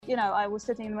I was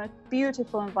sitting in the most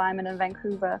beautiful environment in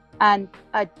Vancouver, and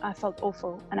I felt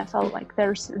awful, and I felt like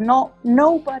there's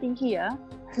nobody here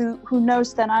who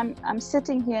knows that I'm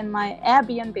sitting here in my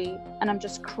Airbnb and I'm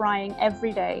just crying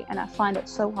every day, and I find it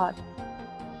so hard.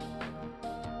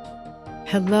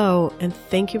 Hello, and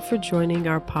thank you for joining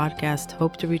our podcast,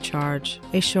 Hope to Recharge,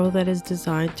 a show that is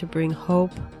designed to bring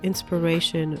hope,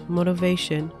 inspiration,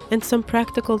 motivation, and some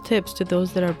practical tips to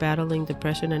those that are battling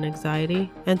depression and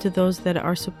anxiety, and to those that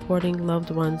are supporting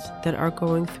loved ones that are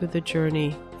going through the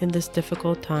journey in this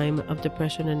difficult time of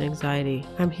depression and anxiety.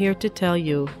 I'm here to tell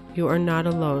you, you are not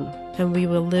alone, and we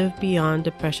will live beyond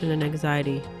depression and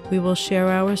anxiety. We will share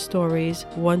our stories,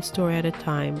 one story at a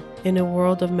time. In a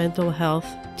world of mental health,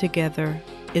 together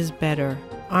is better.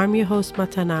 I'm your host,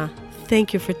 Matana.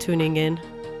 Thank you for tuning in.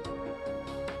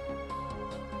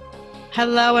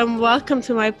 Hello, and welcome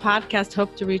to my podcast,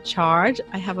 Hope to Recharge.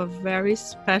 I have a very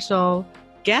special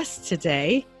guest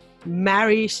today,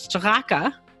 Mary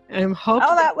Straka.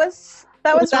 That was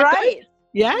right. Good?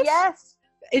 Yes? Yes.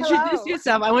 Introduce Hello.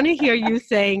 yourself. I want to hear you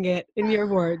saying it in your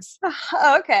words.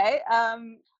 Okay.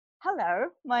 Hello,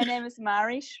 my name is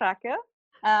Mary Straka.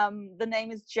 The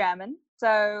name is German,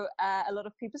 so a lot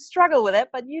of people struggle with it,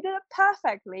 but you did it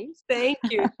perfectly. Thank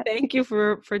you. Thank you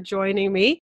for joining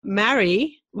me.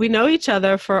 Mary, we know each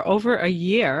other for over a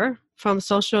year from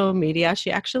social media.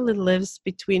 She actually lives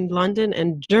between London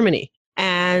and Germany,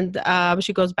 and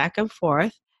she goes back and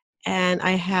forth. And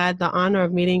I had the honor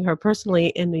of meeting her personally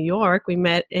in New York. We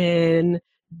met in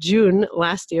June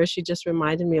last year. She just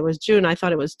reminded me it was June. I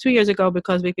thought it was 2 years ago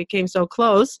because we became so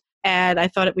close. And I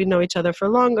thought we'd know each other for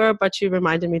longer, but she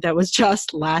reminded me that was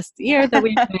just last year that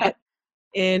we met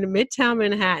in Midtown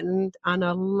Manhattan on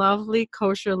a lovely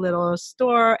kosher little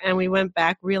store. And we went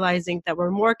back realizing that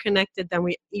we're more connected than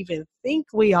we even think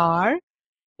we are,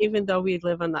 even though we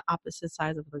live on the opposite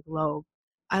sides of the globe.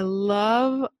 I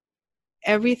love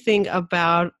everything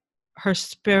about her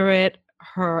spirit,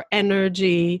 her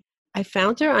energy. I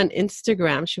found her on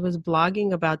Instagram. She was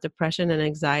blogging about depression and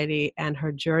anxiety and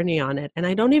her journey on it. And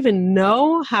I don't even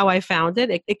know how I found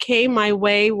it. It came my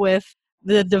way with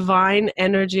the divine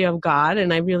energy of God,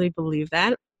 and I really believe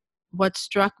that. What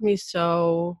struck me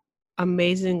so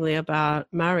amazingly about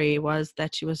Mary was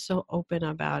that she was so open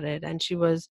about it, and she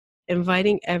was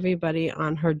inviting everybody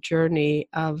on her journey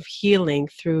of healing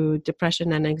through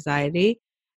depression and anxiety.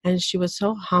 And she was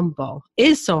so humble,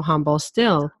 is so humble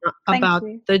still about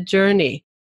the journey.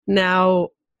 Now,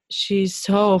 she's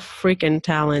so freaking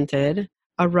talented,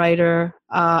 a writer,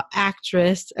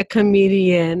 actress, a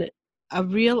comedian, a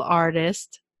real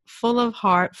artist, full of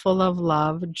heart, full of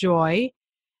love, joy.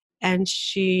 And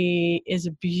she is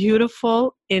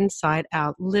beautiful inside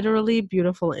out, literally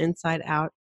beautiful inside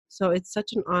out. So it's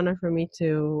such an honor for me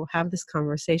to have this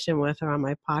conversation with her on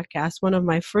my podcast. One of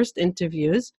my first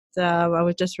interviews, I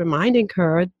was just reminding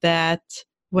her that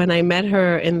when I met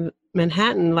her in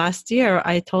Manhattan last year,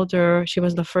 I told her she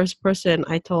was the first person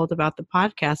I told about the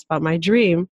podcast, about my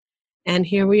dream. And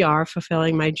here we are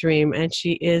fulfilling my dream. And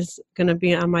she is going to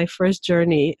be on my first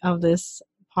journey of this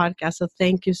podcast. So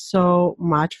thank you so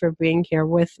much for being here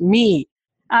with me.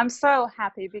 I'm so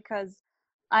happy because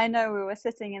I know we were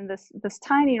sitting in this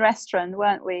tiny restaurant,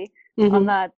 weren't we, on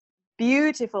that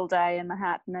beautiful day in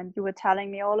Manhattan, and you were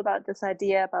telling me all about this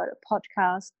idea about a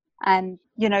podcast and,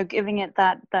 giving it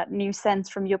that new sense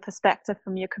from your perspective,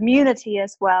 from your community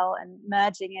as well, and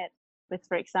merging it with,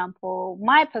 for example,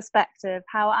 my perspective,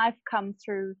 how I've come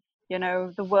through,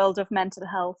 the world of mental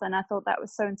health. And I thought that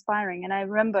was so inspiring. And I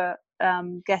remember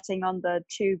getting on the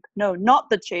tube, no, not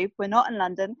the tube, we're not in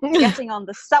London, getting on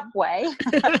the subway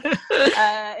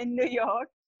in New York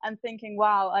and thinking,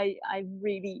 wow, I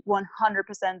really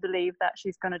 100% believe that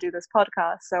she's going to do this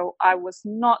podcast. So I was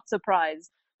not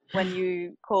surprised when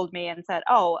you called me and said,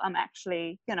 oh, I'm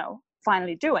actually,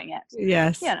 finally doing it.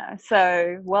 Yes.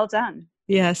 So well done.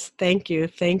 Yes, thank you.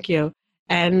 Thank you.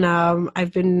 And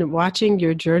I've been watching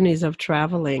your journeys of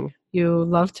traveling. You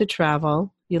love to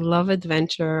travel. You love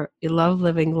adventure. You love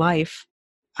living life.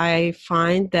 I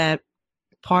find that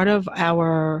part of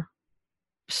our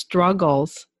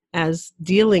struggles as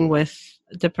dealing with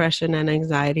depression and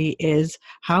anxiety is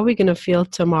how are we going to feel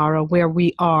tomorrow where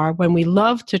we are when we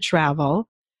love to travel?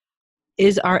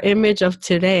 Is our image of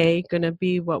today going to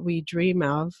be what we dream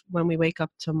of when we wake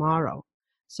up tomorrow?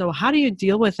 So how do you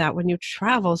deal with that when you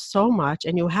travel so much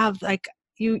and you have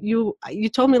you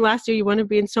told me last year you want to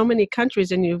be in so many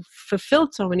countries and you've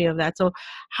fulfilled so many of that. So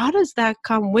how does that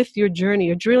come with your journey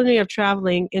of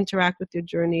traveling, interact with your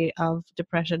journey of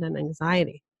depression and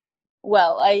anxiety?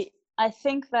 Well, I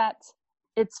think that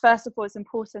it's, first of all, it's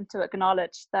important to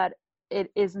acknowledge that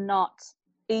it is not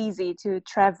easy to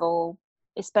travel,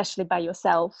 especially by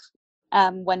yourself,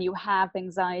 when you have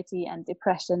anxiety and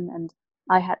depression. And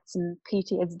I had some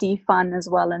PTSD fun as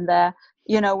well in there.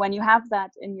 When you have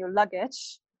that in your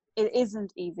luggage, it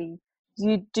isn't easy.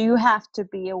 You do have to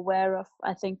be aware of,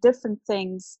 I think, different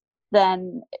things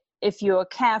than if you're a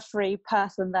carefree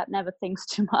person that never thinks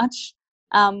too much,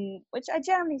 which I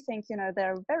generally think,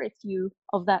 there are very few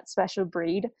of that special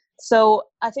breed. So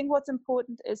I think what's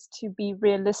important is to be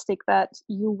realistic that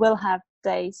you will have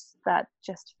days that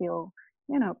just feel,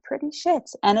 pretty shit.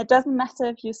 And it doesn't matter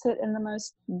if you sit in the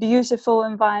most beautiful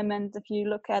environment, if you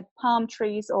look at palm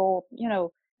trees, or,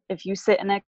 if you sit in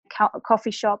a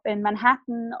coffee shop in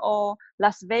Manhattan or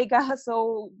Las Vegas,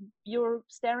 or you're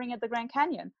staring at the Grand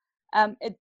Canyon.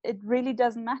 It really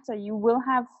doesn't matter. You will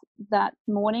have that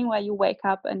morning where you wake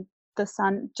up and the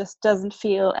sun just doesn't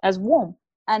feel as warm.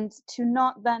 And to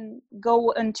not then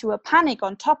go into a panic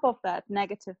on top of that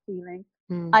negative feeling,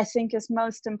 I think is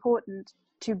most important,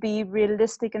 to be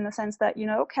realistic in the sense that,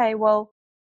 okay, well,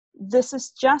 this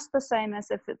is just the same as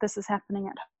if this is happening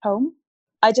at home.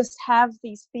 I just have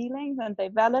these feelings and they're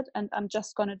valid, and I'm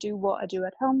just going to do what I do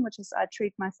at home, which is I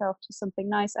treat myself to something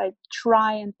nice. I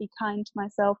try and be kind to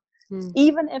myself,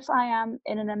 even if I am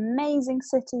in an amazing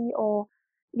city or,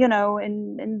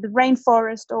 in the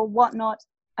rainforest or whatnot.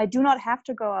 I do not have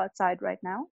to go outside right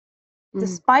now,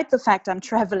 despite the fact I'm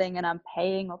traveling and I'm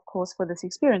paying, of course, for this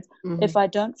experience. If I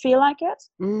don't feel like it,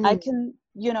 I can,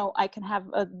 I can have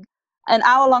an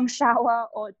hour-long shower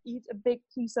or eat a big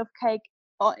piece of cake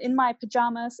or in my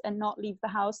pajamas and not leave the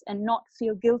house and not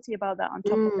feel guilty about that on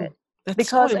top of it. That's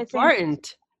because so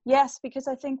important. Because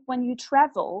I think when you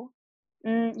travel,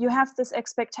 you have this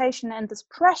expectation and this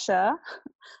pressure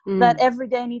that every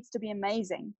day needs to be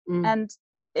amazing. And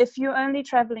if you're only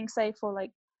traveling, say, for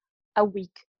like a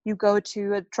week, you go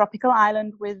to a tropical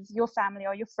island with your family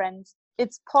or your friends,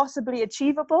 it's possibly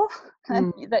achievable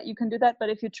that you can do that. But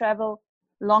if you travel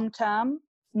long term,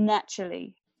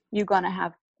 naturally, you're going to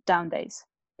have down days.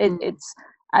 It's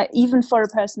even for a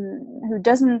person who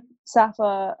doesn't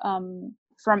suffer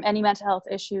from any mental health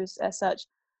issues as such,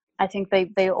 I think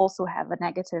they also have a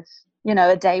negative,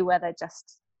 a day where they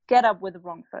just get up with the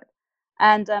wrong foot.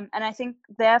 And I think,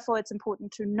 therefore, it's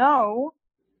important to know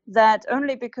that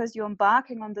only because you're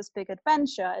embarking on this big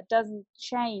adventure, it doesn't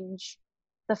change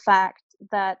the fact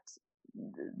that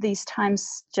these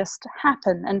times just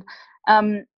happen.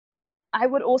 And I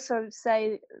would also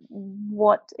say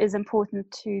what is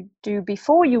important to do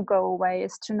before you go away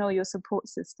is to know your support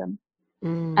system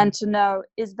and to know,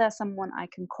 is there someone I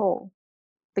can call?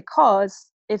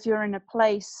 Because if you're in a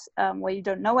place where you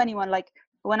don't know anyone, like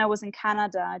when I was in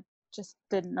Canada, I just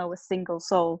didn't know a single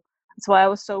soul. That's why I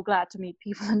was so glad to meet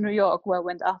people in New York, where I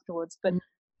went afterwards. But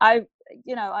I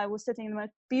was sitting in the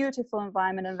most beautiful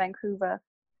environment in Vancouver,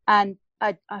 and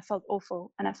I felt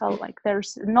awful, and I felt like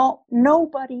there's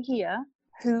nobody here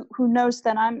who knows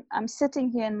that I'm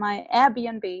sitting here in my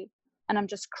Airbnb and I'm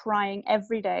just crying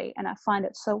every day, and I find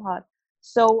it so hard.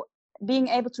 So being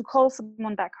able to call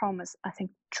someone back home is, I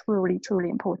think, truly, truly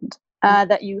important.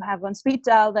 That you have on speed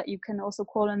dial, that you can also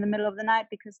call in the middle of the night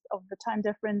because of the time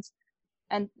difference,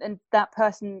 and that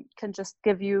person can just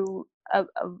give you a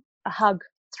hug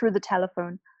through the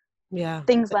telephone. Yeah,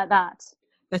 things like that.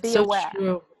 That's Be so aware.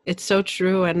 true. It's so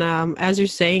true. And as you're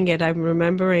saying it, I'm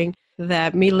remembering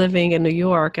that me living in New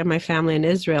York and my family in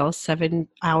Israel, 7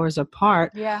 hours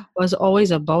apart, was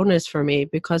always a bonus for me,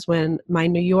 because when my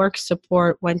New York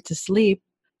support went to sleep,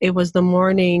 it was the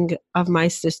morning of my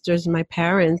sisters, my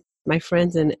parents, my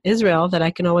friends in Israel, that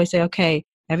I can always say, okay,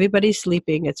 everybody's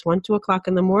sleeping. It's 1, 2 o'clock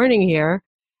in the morning here.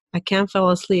 I can't fall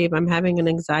asleep. I'm having an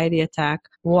anxiety attack.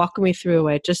 Walk me through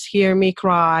it. Just hear me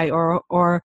cry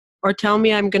or tell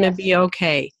me I'm going to be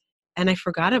okay. And I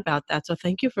forgot about that. So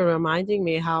thank you for reminding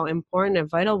me how important and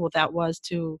vital that was,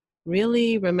 to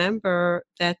really remember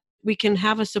that we can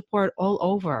have a support all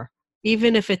over.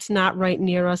 Even if it's not right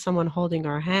near us, someone holding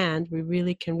our hand, we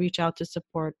really can reach out to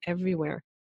support everywhere.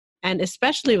 And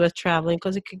especially with traveling,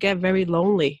 because it could get very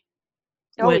lonely.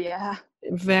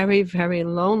 Very, very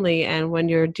lonely. And when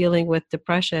you're dealing with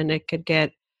depression, you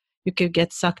could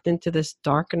get sucked into this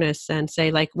darkness and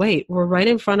say, like, wait, we're right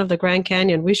in front of the Grand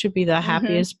Canyon. We should be the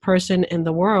happiest person in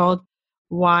the world.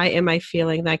 Why am I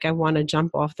feeling like I want to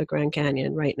jump off the Grand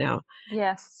Canyon right now?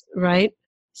 Yes. Right?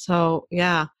 So,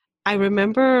 yeah. I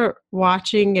remember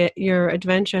watching your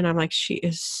adventure, and I'm like, she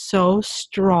is so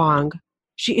strong.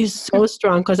 She is so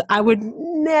strong, because I would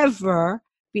never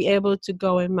be able to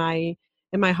go in my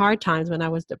hard times when I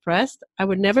was depressed. I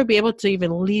would never be able to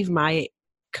even leave my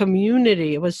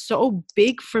community. It was so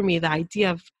big for me, the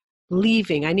idea of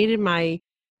leaving. I needed my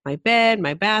my bed,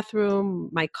 my bathroom,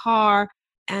 my car,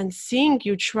 and seeing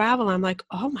you travel, I'm like,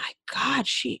 oh my God,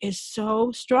 she is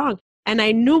so strong. And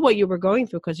I knew what you were going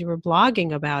through because you were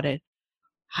blogging about it.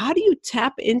 How do you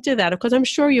tap into that? Because I'm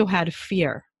sure you had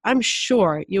fear. I'm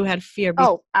sure you had fear.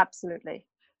 Oh, absolutely.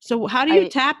 So how do you I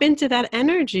tap into that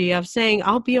energy of saying,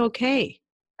 I'll be okay?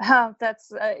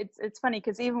 that's it's funny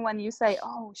because even when you say,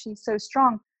 "Oh, she's so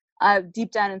strong,"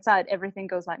 deep down inside, everything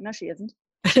goes like, "No, she isn't.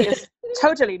 She is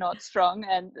totally not strong."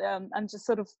 And I'm just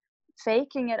sort of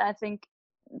faking it. I think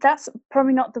that's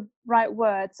probably not the right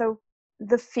word. So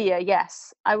the fear,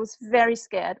 yes, I was very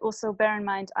scared. Also, bear in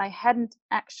mind, I hadn't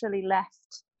actually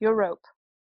left Europe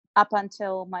up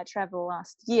until my travel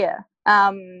last year,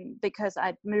 because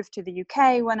I'd moved to the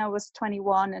UK when I was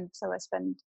 21, and so I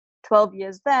spent 12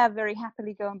 years there, very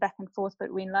happily going back and forth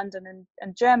between London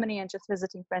and Germany, and just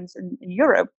visiting friends in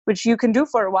Europe, which you can do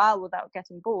for a while without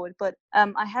getting bored. But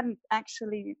I hadn't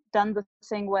actually done the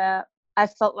thing where I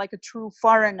felt like a true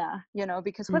foreigner,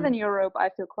 because within Europe I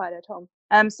feel quite at home.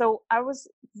 So I was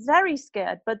very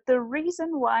scared, but the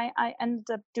reason why I ended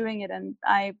up doing it and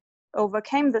I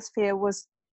overcame this fear was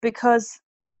because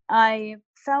I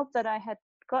felt that I had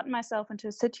gotten myself into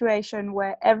a situation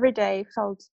where every day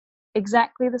felt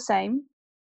exactly the same.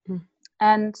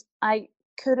 And I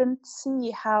couldn't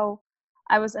see how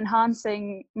I was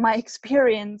enhancing my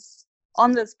experience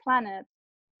on this planet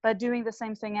by doing the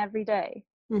same thing every day.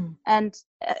 And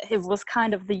it was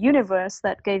kind of the universe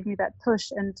that gave me that push.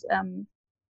 And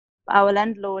our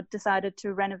landlord decided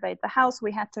to renovate the house.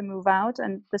 We had to move out,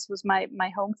 and this was my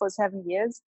home for 7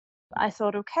 years. I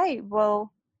thought, okay,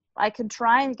 well, I can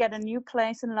try and get a new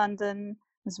place in London.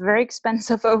 It's very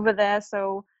expensive over there,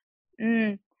 so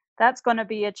that's going to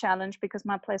be a challenge because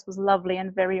my place was lovely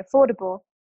and very affordable.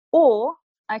 Or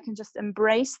I can just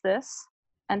embrace this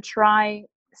and try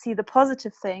see the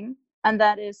positive thing, and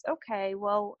that is, okay,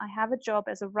 well, I have a job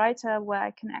as a writer where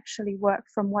I can actually work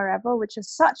from wherever, which is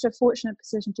such a fortunate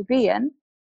position to be in.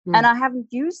 And I haven't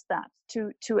used that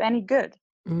to any good.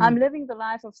 I'm living the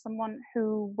life of someone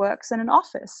who works in an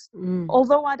office,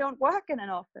 although I don't work in an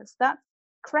office. That's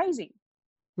crazy.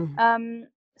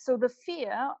 So the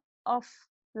fear of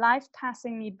life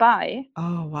passing me by,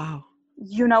 oh wow,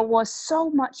 was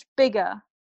so much bigger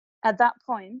at that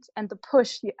point, and the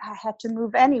push, I had to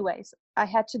move anyways. I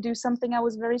had to do something I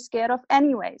was very scared of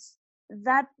anyways.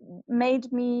 That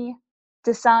made me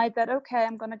decide that, okay,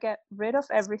 I'm going to get rid of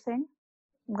everything.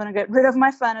 I'm going to get rid of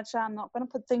my furniture. I'm not going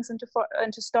to put things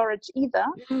into storage either.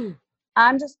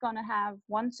 I'm just going to have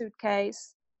one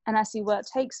suitcase and I see where it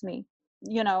takes me.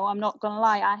 I'm not going to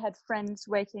lie. I had friends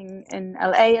waiting in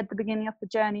LA at the beginning of the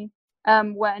journey,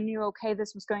 where I knew, okay,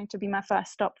 this was going to be my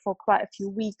first stop for quite a few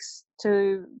weeks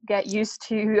to get used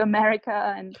to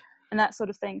America and that sort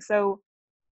of thing. So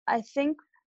I think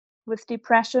with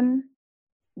depression,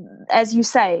 as you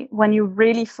say, when you're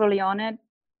really fully on it,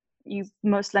 you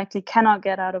most likely cannot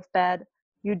get out of bed.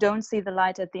 You don't see the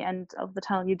light at the end of the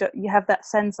tunnel. You have that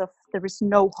sense of there is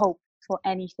no hope for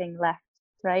anything left,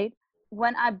 right?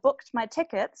 When I booked my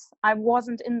tickets, I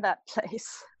wasn't in that place.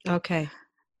 Okay.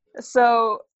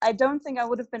 So I don't think I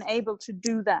would have been able to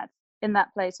do that in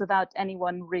that place without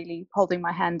anyone really holding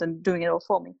my hand and doing it all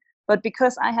for me. But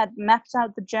because I had mapped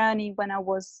out the journey when I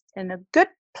was in a good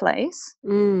place,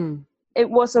 it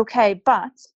was okay.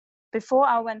 But before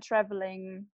I went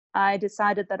traveling, I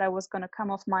decided that I was going to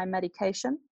come off my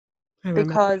medication. I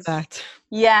remember that.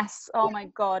 Yes, oh my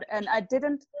God. And I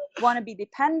didn't want to be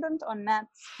dependent on meds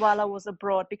while I was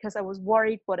abroad because I was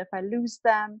worried, what if I lose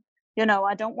them?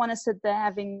 I don't want to sit there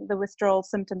having the withdrawal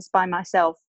symptoms by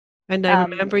myself. And I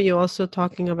remember you also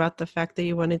talking about the fact that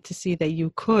you wanted to see that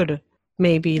you could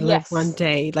maybe live one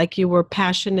day. Like you were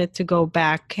passionate to go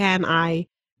back. Can I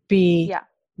be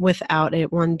without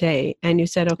it one day? And you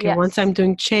said, okay, once I'm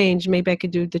doing change, maybe I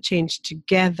could do the change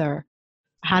together.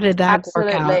 How did that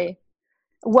work out?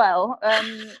 Well,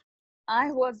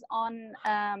 I was on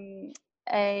an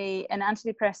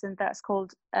antidepressant that's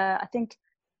called, I think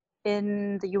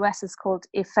in the US it's called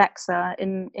Effexor.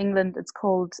 In England it's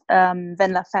called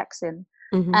venlafaxine.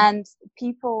 And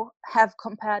people have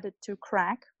compared it to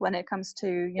crack when it comes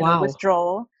to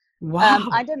withdrawal.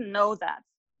 I didn't know that,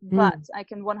 but I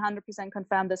can 100%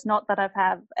 confirm this. Not that I've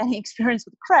had any experience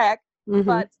with crack,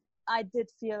 but I did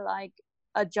feel like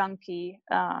a junkie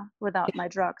without my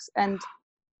drugs. And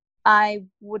I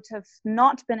would have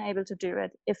not been able to do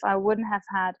it if I wouldn't have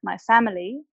had my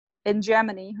family in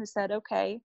Germany who said,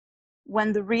 okay,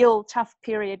 when the real tough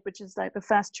period, which is like the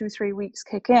first 2-3 weeks,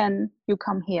 kick in, you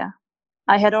come here.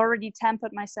 I had already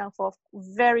tempered myself off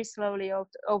very slowly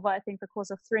over I think the course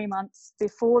of 3 months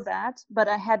before that, but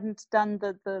I hadn't done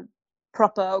the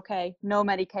proper, okay, no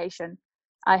medication.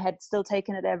 I had still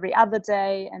taken it every other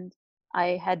day, and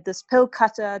I had this pill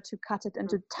cutter to cut it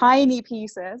into tiny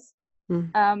pieces.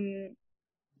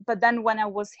 But then when I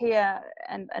was here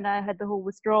and I had the whole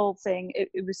withdrawal thing,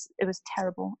 it was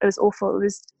terrible. It was awful. It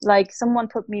was like someone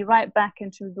put me right back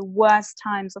into the worst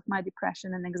times of my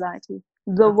depression and anxiety,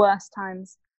 the worst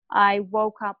times. I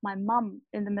woke up my mum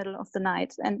in the middle of the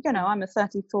night, and I'm a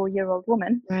 34-year-old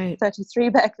woman, right. 33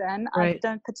 back then. Right. I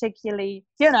don't particularly,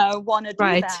 want to do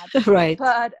right. that. Right.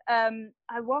 But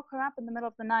I woke her up in the middle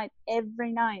of the night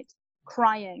every night,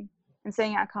 crying and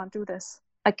saying, I can't do this.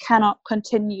 I cannot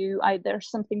continue.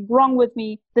 There's something wrong with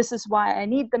me. This is why I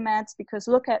need the meds, because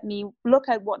look at me. Look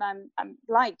at what I'm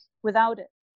like without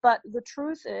it. But the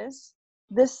truth is,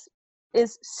 this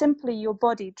is simply your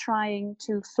body trying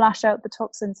to flush out the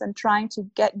toxins and trying to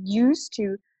get used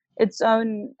to its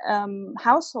own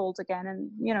household again, and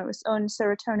its own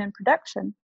serotonin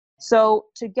production. So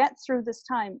to get through this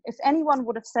time, if anyone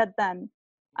would have said then,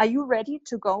 are you ready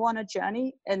to go on a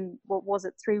journey in, what was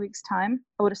it, 3 weeks time?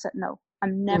 I would have said, no,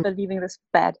 I'm never leaving this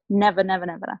bed. Never, never,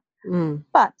 never.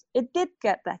 But it did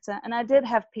get better, and I did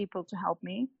have people to help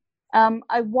me.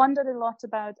 I wondered a lot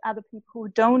about other people who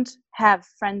don't have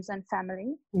friends and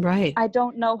family. Right. I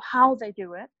don't know how they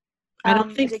do it. I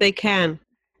don't think they can.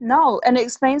 No, and it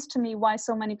explains to me why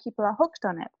so many people are hooked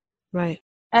on it. Right.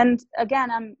 And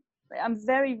again, I'm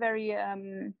very, very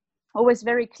always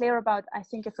very clear about, I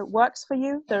think if it works for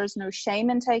you, there is no shame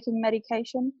in taking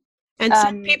medication. And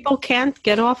some people can't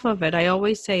get off of it. I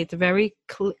always say it's very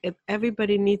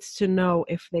everybody needs to know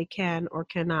if they can or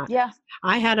cannot. Yeah.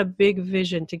 I had a big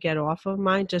vision to get off of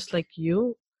mine, just like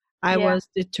you. I was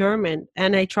determined,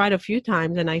 and I tried a few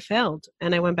times and I failed,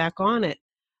 and I went back on it.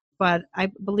 But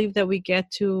I believe that we get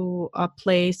to a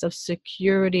place of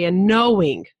security and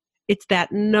knowing. It's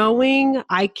that knowing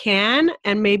I can,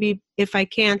 and maybe if I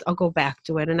can't, I'll go back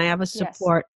to it, and I have a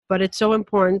support. Yes. But it's so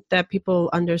important that people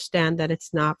understand that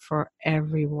it's not for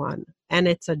everyone, and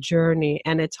it's a journey,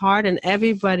 and it's hard, and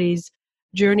everybody's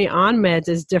journey on meds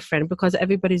is different because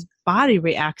everybody's body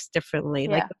reacts differently.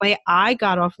 Like the way I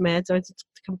got off meds, it's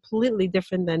completely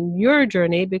different than your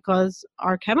journey because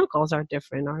our chemicals are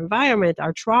different, our environment,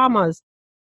 our traumas.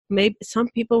 Maybe some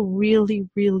people really,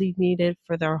 really need it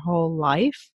for their whole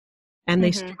life. And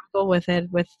they struggle with it.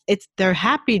 It's their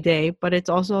happy day, but it's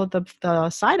also the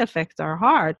side effects are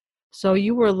hard. So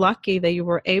you were lucky that you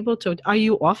were able to. Are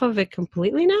you off of it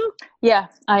completely now? Yeah,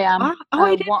 I am.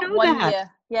 I didn't know one that.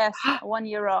 Year. Yes, 1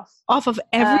 year off. Off of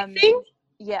everything?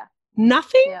 Yeah.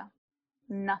 Nothing? Yeah,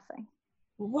 nothing.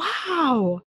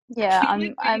 Wow. Yeah,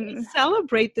 I'm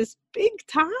celebrate this big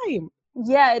time.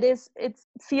 Yeah, it is. It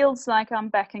feels like I'm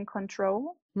back in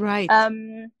control. Right.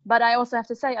 But I also have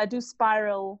to say, I do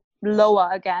spiral lower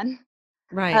again.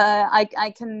 Right.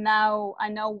 I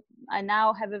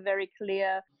now have a very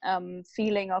clear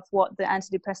feeling of what the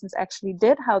antidepressants actually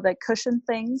did, how they cushioned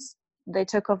things. They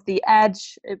took off the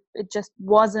edge. It just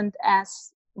wasn't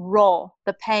as raw.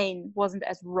 The pain wasn't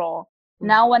as raw.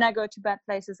 Now when I go to bad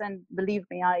places, and believe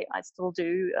me, I still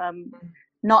do,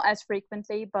 not as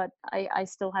frequently, but I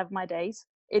still have my days.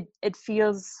 It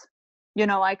feels,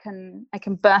 I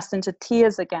can burst into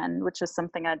tears again, which is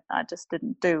something I just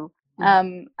didn't do.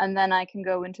 And then I can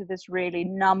go into this really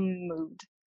numb mood,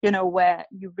 where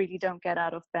you really don't get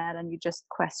out of bed and you just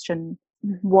question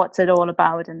what's it all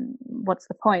about and what's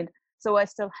the point. So I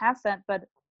still have that, but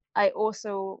I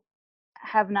also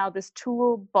have now this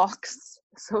toolbox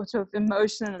sort of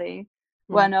emotionally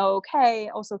when,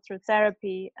 okay, also through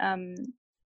therapy,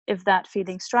 if that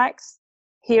feeling strikes,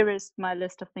 here is my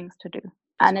list of things to do.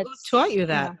 And who taught you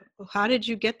that? How did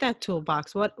you get that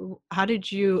toolbox? How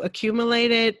did you accumulate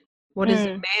it? What is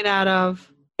it made out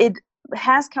of? It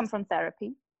has come from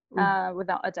therapy,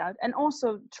 without a doubt, and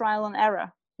also trial and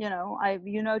error.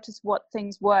 You notice what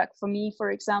things work. For me,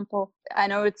 for example, I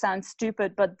know it sounds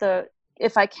stupid, but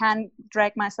if I can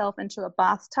drag myself into a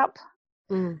bathtub,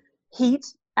 heat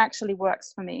actually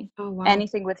works for me. Oh, wow.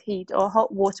 Anything with heat, or a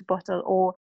hot water bottle,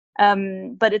 or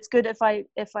but it's good if I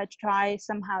try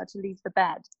somehow to leave the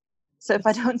bed. So if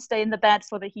I don't stay in the bed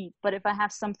for the heat, but if I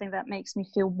have something that makes me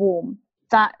feel warm,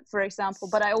 that, for example.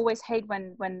 But I always hate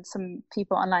when some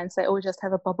people online say, oh, just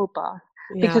have a bubble bath,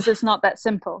 because it's not that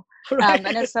simple. Right.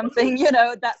 And it's something,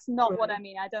 that's not what I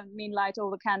mean. I don't mean light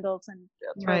all the candles and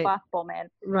throw a bath bomb in.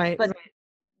 Right. But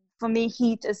for me,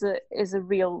 heat is a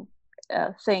real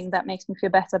thing that makes me feel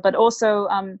better. But also,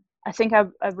 I think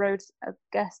I wrote a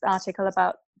guest article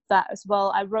about that as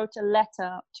well. I wrote a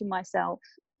letter to myself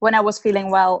when I was feeling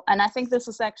well. And I think this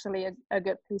is actually a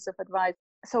good piece of advice.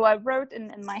 so I wrote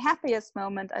in my happiest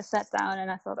moment, I sat down and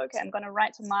I thought, okay, I'm going to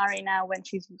write to Mari now when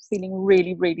she's feeling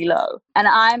really, really low. And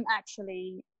I'm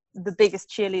actually the biggest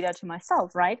cheerleader to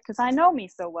myself, right? Because I know me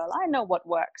so well. I know what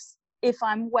works if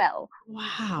I'm well.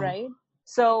 Wow. Right?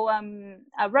 So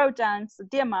I wrote down, so,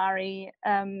 dear Mari,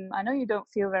 I know you don't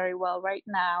feel very well right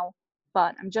now,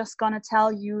 but I'm just going to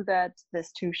tell you that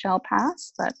this too shall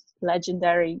pass, that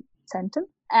legendary sentence.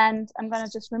 And I'm going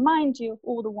to just remind you of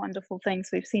all the wonderful things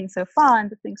we've seen so far and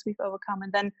the things we've overcome.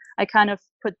 And then I kind of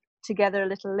put together a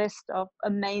little list of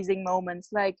amazing moments,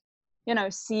 like, you know,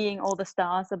 seeing all the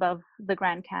stars above the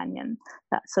Grand Canyon,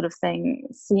 that sort of thing,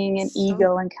 seeing an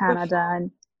eagle in Canada.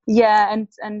 And yeah,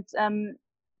 and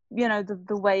you know,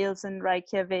 the whales in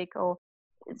Reykjavik. Or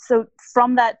so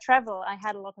from that travel, I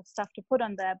had a lot of stuff to put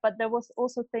on there. But there was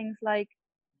also things like,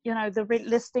 you know,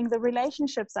 listing the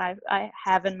relationships I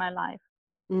have in my life.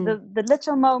 The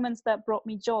little moments that brought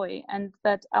me joy and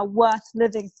that are worth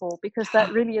living for, because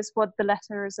that really is what the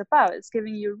letter is about. It's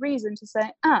giving you a reason to say,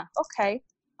 okay,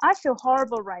 I feel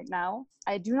horrible right now.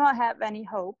 I do not have any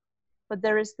hope, but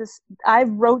there is this, I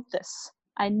wrote this.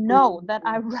 I know that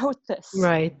I wrote this.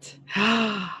 Right.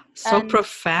 So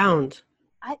profound.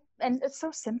 And it's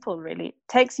so simple, really. It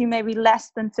takes you maybe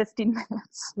less than 15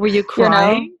 minutes. Were you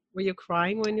crying? You know? Were you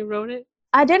crying when you wrote it?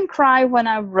 I didn't cry when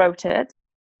I wrote it.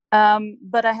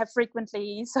 But I have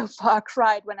frequently so far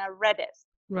cried when I read it,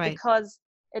 right? Because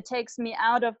it takes me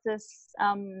out of this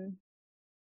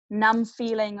numb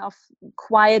feeling of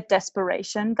quiet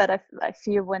desperation that I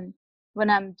feel when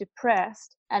I'm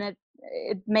depressed, and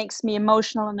it makes me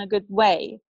emotional in a good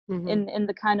way, in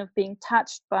the kind of being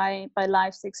touched by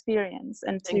life's experience,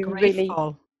 and to really,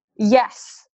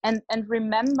 yes, and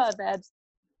remember that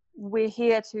we're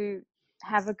here to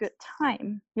have a good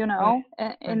time, you know,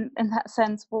 in that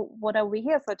sense. What are we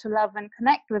here for? To love and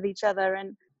connect with each other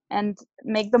and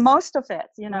make the most of it,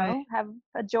 you know, have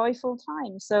a joyful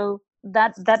time. So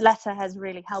that letter has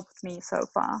really helped me so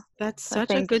far. That's such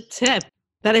a good tip.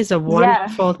 That is a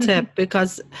wonderful tip,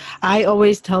 because I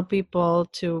always tell people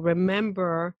to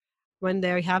remember when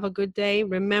they have a good day,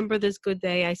 remember this good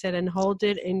day. I said, and hold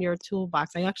it in your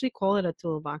toolbox. I actually call it a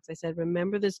toolbox. I said,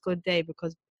 remember this good day,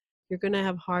 because you're going to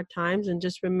have hard times, and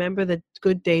just remember that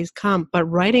good days come. But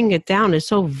writing it down is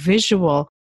so visual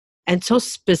and so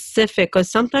specific, because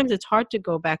sometimes it's hard to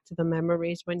go back to the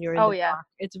memories when you're in the dark.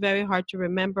 It's very hard to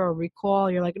remember or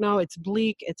recall. You're like, no, it's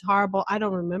bleak, it's horrible, I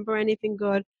don't remember anything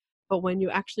good. But when you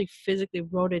actually physically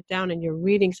wrote it down and you're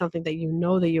reading something that you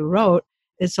know that you wrote,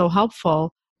 it's so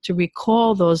helpful to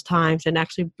recall those times and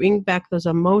actually bring back those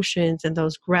emotions and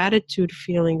those gratitude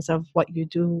feelings of what you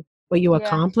do, what you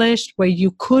accomplished, where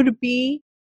you could be,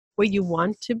 where you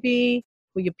want to be,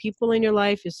 with your people in your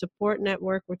life, your support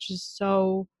network, which is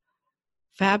so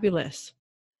fabulous.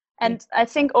 And I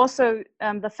think also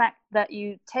the fact that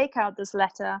you take out this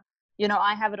letter, you know,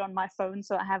 I have it on my phone,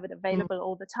 so I have it available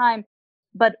all the time.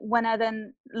 But when I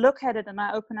then look at it and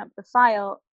I open up the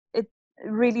file, it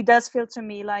really does feel to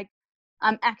me like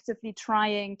I'm actively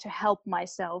trying to help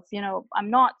myself. You know, I'm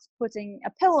not putting a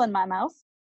pill in my mouth,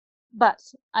 but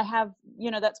I have, you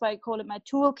know, that's why I call it my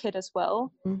toolkit as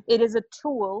well. It is a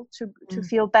tool to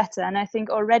feel better. And I think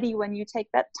already when you take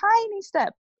that tiny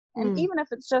step, and even if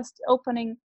it's just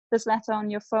opening this letter on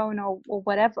your phone or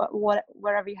whatever,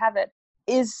 wherever you have it,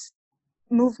 is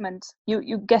movement.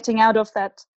 You getting out of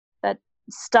that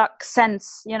stuck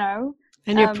sense, you know.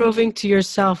 And you're proving to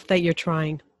yourself that you're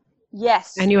trying.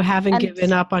 Yes. And you haven't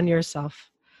given up on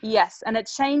yourself. Yes. And it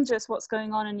changes what's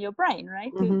going on in your brain,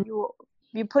 right?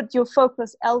 You put your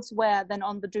focus elsewhere than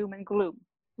on the doom and gloom.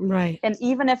 Right. And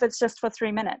even if it's just for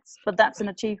 3 minutes, but that's an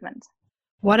achievement.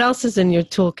 What else is in your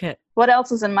toolkit? What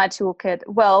else is in my toolkit?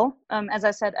 Well, as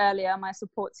I said earlier, my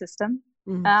support system.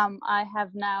 I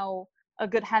have now a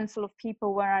good handful of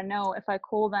people where I know if I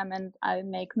call them and I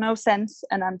make no sense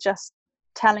and I'm just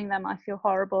telling them I feel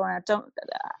horrible and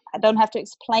I don't have to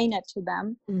explain it to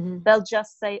them. They'll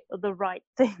just say the right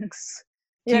things.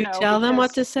 Do you tell them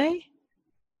what to say?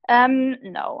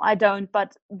 No, I don't.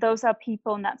 But those are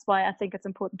people, and that's why I think it's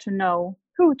important to know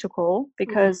who to call,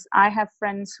 because I have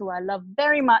friends who I love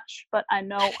very much, but I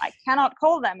know I cannot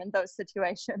call them in those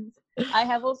situations. I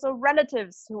have also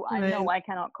relatives who I know I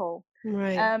cannot call.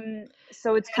 Right.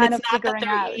 So it's kind of figuring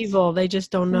out. They're evil. They just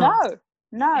don't know.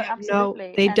 No,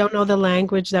 absolutely. They don't know the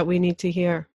language that we need to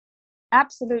hear.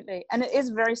 Absolutely. And it is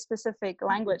very specific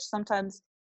language. Sometimes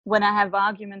when I have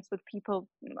arguments with people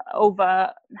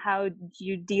over how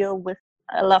you deal with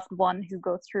a loved one who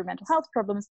goes through mental health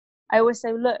problems, I always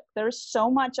say, look, there is so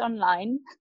much online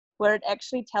where it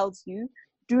actually tells you,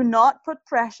 do not put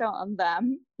pressure on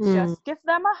them. Just give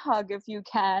them a hug if you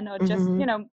can, or just, you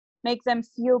know, make them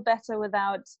feel better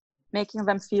without making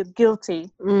them feel guilty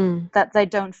that they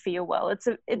don't feel well.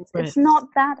 It's not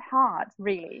that hard,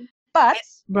 really. But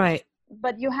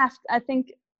you have, I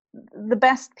think, the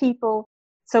best people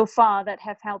so far that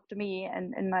have helped me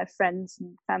and my friends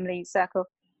and family circle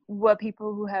were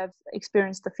people who have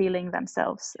experienced the feeling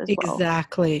themselves as well.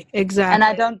 Exactly. And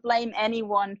I don't blame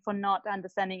anyone for not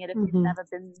understanding it if you've never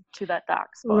been to that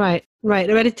dark spot. Right.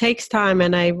 But it takes time.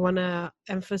 And I want to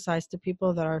emphasize to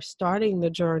people that are starting the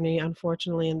journey,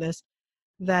 unfortunately, in this,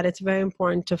 that it's very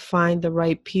important to find the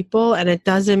right people. And it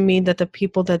doesn't mean that the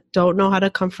people that don't know how to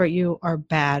comfort you are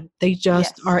bad. They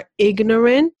just are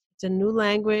ignorant. It's a new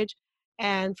language.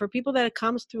 And for people that it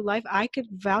comes through life, I could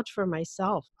vouch for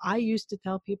myself. I used to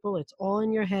tell people it's all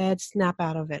in your head, snap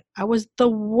out of it. I was the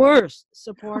worst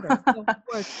supporter. The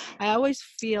worst. I always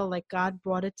feel like God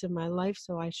brought it to my life,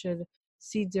 so I should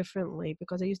see differently,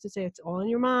 because I used to say it's all in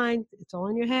your mind, it's all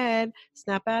in your head,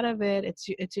 snap out of it,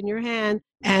 it's in your hand.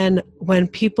 And when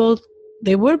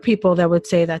there were people that would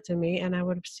say that to me, and I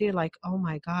would see like, oh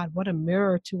my God, what a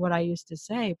mirror to what I used to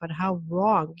say, but how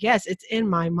wrong. Yes, it's in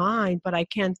my mind, but I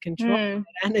can't control it.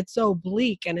 And it's so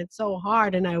bleak and it's so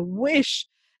hard. And I wish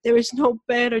there is no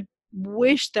better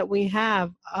wish that we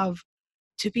have of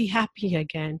to be happy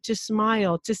again, to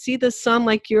smile, to see the sun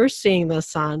like you're seeing the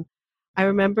sun. I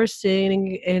remember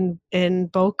sitting in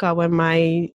Boca when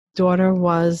my daughter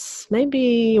was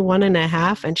maybe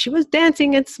 1.5, and she was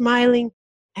dancing and smiling,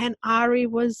 and Ari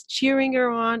was cheering her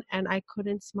on, and I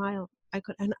couldn't smile.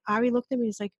 And Ari looked at me,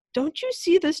 he's like, don't you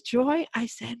see this joy? I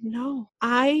said, no,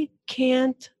 I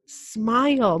can't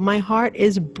smile. My heart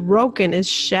is broken, is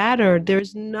shattered.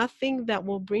 There's nothing that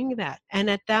will bring that. And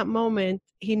at that moment,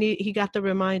 he got the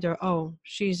reminder, oh,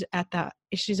 she's at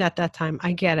that time.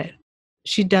 I get it.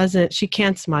 She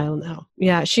can't smile now.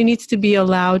 Yeah, she needs to be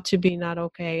allowed to be not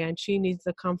okay, and she needs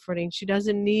the comforting. She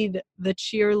doesn't need the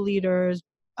cheerleaders,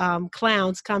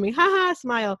 clowns coming, ha,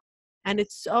 smile. And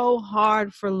it's so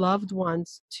hard for loved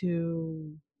ones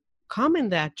to come in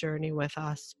that journey with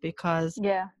us, because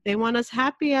they want us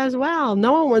happy as well.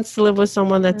 No one wants to live with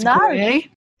someone that's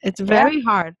gray. It's very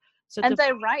hard. So and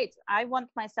they're right. I want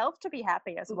myself to be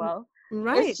happy as well.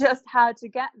 Right. It's just how to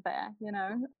get there,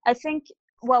 I think,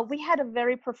 well, we had a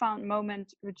very profound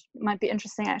moment, which might be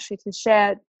interesting actually to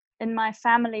share. In my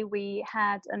family, we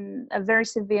had a very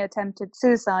severe attempted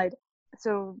suicide.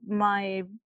 So my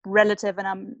relative,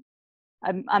 and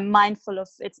I'm mindful of,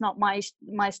 it's not my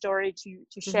story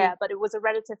to share, but it was a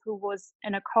relative who was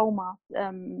in a coma.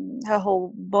 Her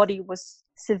whole body was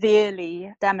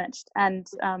severely damaged, and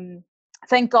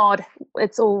thank God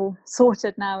it's all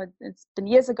sorted now. It's been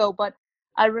years ago, but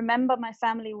I remember my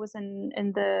family was in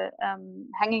the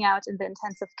hanging out in the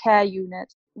intensive care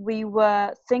unit. We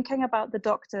were thinking about the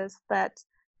doctors that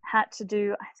had to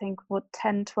do, I think,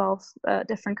 10, 12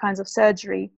 different kinds of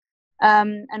surgery,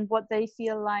 and what they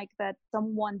feel like that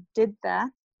someone did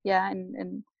there,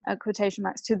 in quotation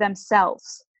marks, to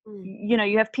themselves.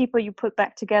 You have people you put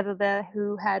back together there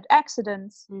who had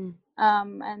accidents,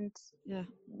 and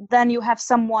then you have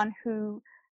someone who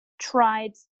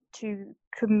tried to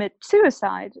commit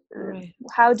suicide.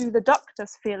 How do the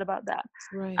doctors feel about that?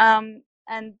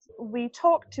 And we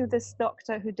talked to this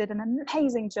doctor who did an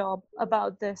amazing job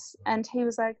about this, and he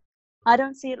was like, I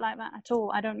don't see it like that at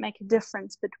all. I don't make a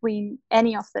difference between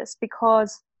any of this,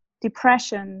 because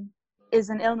depression is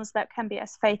an illness that can be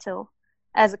as fatal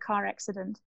as a car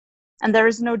accident, and there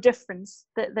is no difference.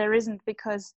 That there isn't,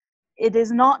 because it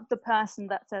is not the person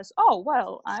that says, oh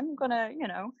well, I'm gonna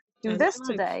do this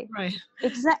today.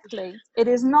 Exactly. It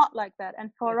is not like that.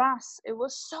 And for us, it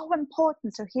was so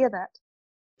important to hear that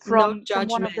from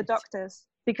one of the doctors,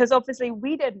 because obviously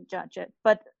we didn't judge it,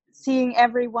 but seeing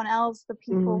everyone else, the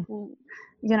people who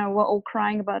were all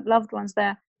crying about loved ones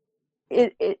there,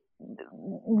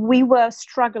 we were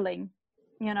struggling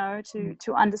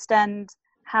to understand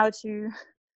how to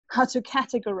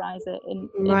categorize it,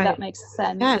 if that makes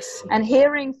sense. Yes. And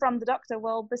hearing from the doctor,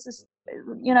 well, this is,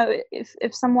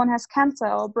 if someone has cancer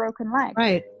or a broken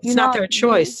leg, it's not their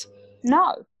choice.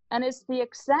 No, and it's the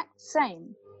exact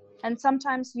same. And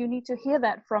sometimes you need to hear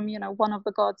that from one of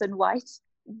the gods in white,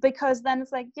 because then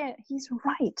it's like, yeah, he's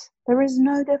right. There is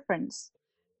no difference.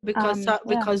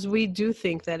 Because we do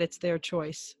think that it's their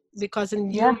choice. Because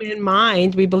in human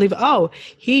mind, we believe, oh,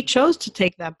 he chose to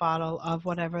take that bottle of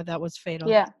whatever that was fatal.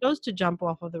 He chose to jump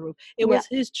off of the roof. It was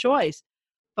his choice.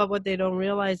 But what they don't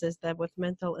realize is that with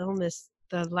mental illness,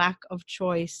 the lack of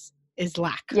choice is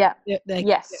lack.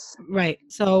 Yes. Right.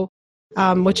 So,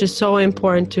 which is so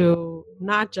important to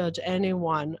not judge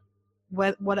anyone.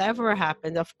 Whatever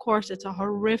happened, of course, it's a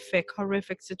horrific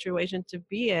situation to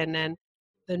be in. And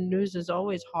the news is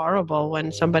always horrible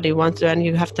when somebody wants to, and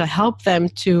you have to help them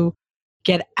to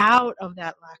get out of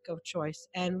that lack of choice.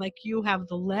 And like you have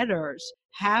the letters,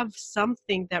 have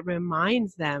something that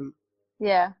reminds them,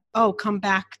 Yeah. oh, come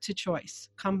back to choice,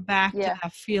 come back to Yeah.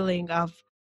 that feeling of,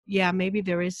 yeah, maybe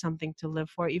there is something to live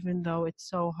for, even though it's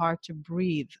so hard to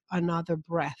breathe another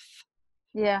breath.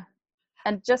 Yeah.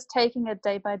 And just taking it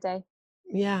day by day.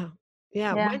 Yeah.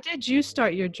 Yeah. Yeah. When did you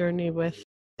start your journey with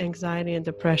anxiety and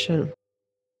depression?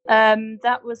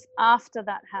 That was after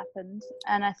that happened,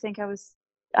 and I think I was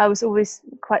always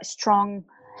quite strong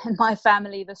in my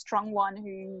family, the strong one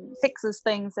who fixes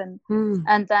things, Mm.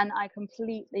 and then I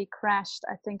completely crashed.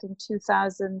 I think in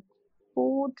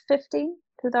 2015,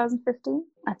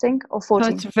 I think, or So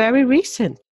 14. it's very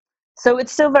recent. So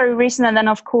it's still very recent. And then,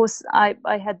 of course, I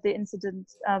had the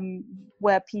incident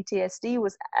where PTSD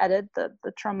was added,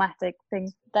 the traumatic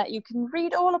thing that you can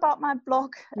read all about my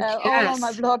blog, all on my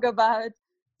Yes. blog about.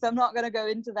 So I'm not going to go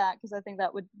into that because I think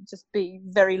that would just be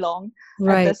very long at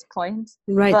Right. this point.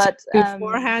 Right. But So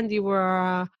beforehand, you were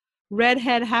a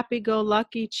redhead,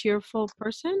 happy-go-lucky, cheerful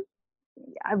person?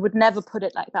 I would never put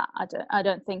it like that. I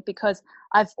don't think, because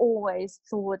I've always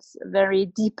thought very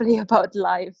deeply about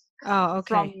life. Oh,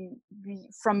 okay.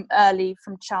 From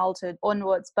childhood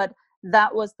onwards. But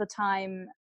that was the time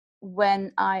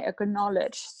when I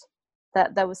acknowledged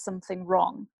that there was something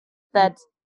wrong, that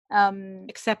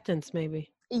Acceptance,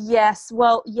 maybe. yes,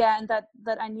 well, yeah, and that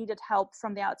I needed help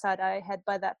from the outside. I had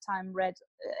by that time read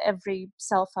every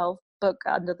self-help book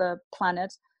under the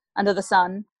planet, under the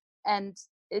sun, and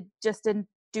it just didn't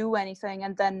do anything.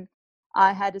 And then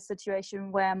I had a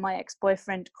situation where my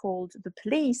ex-boyfriend called the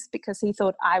police because he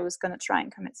thought I was going to try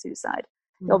and commit suicide.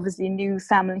 He obviously knew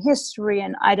family history,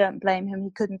 and I don't blame him.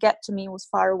 He couldn't get to me, he was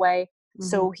far away.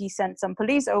 So he sent some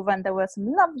police over, and there were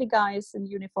some lovely guys in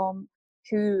uniform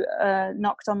who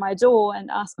knocked on my door and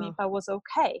asked me if I was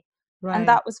okay. Right. And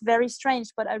that was very strange,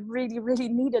 but I really, really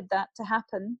needed that to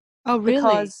happen. Oh, really?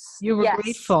 Because, you were yes.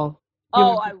 grateful.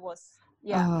 I was.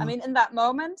 Yeah. Oh. I mean, in that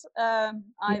moment, I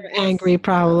You're was angry,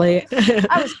 probably.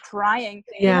 I was crying.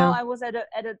 Yeah. You know, I was at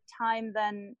a time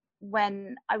then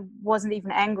when I wasn't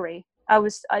even angry. I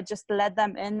just let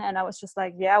them in, and I was just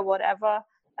like, yeah, whatever.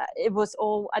 It was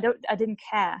all, I didn't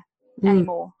care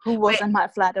anymore who was in my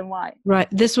flat and why. Right.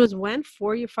 This was when?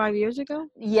 4 or 5 years ago?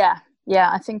 Yeah.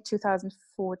 I think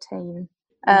 2014.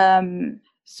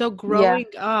 So growing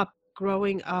up,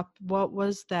 what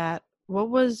was that? What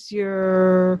was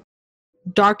your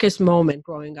darkest moment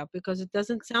growing up? Because it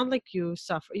doesn't sound like you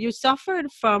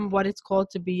suffered from what it's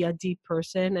called to be a deep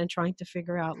person and trying to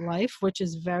figure out life, which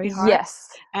is very hard. Yes.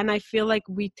 And I feel like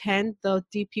the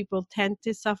deep people tend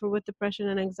to suffer with depression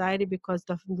and anxiety because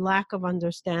the lack of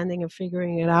understanding and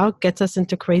figuring it out gets us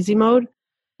into crazy mode.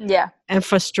 Yeah. And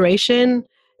frustration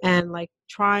and like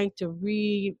trying to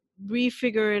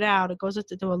re-figure it out. It goes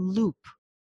into a loop.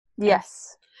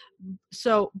 Yes.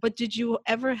 So, but did you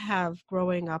ever have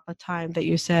growing up a time that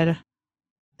you said,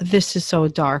 this is so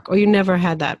dark, or you never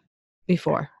had that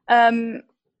before? No,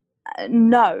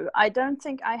 I don't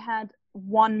think I had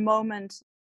one moment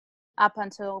up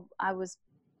until I was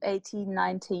 18,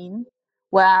 19,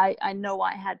 where I know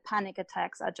I had panic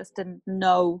attacks. I just didn't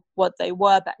know what they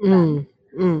were back then.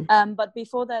 But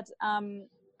before that,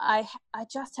 I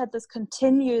just had this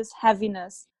continuous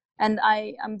heaviness. And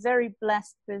I'm very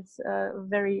blessed with a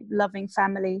very loving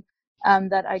family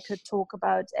that I could talk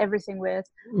about everything with.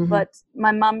 But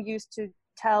my mom used to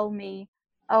tell me,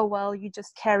 oh, well, you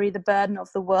just carry the burden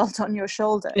of the world on your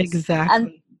shoulders. Exactly.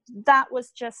 And that was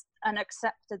just an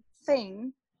accepted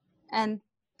thing. And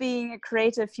being a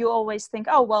creative, you always think,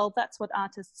 oh, well, that's what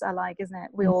artists are like, isn't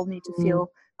it? We all need to feel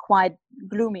quite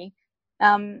gloomy.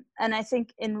 And I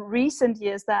think in recent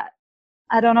years that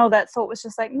thought was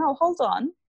just like, no, hold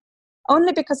on.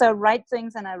 Only because I write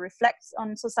things and I reflect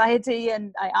on society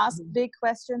and I ask big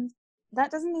questions, that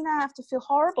doesn't mean I have to feel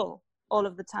horrible all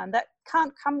of the time. That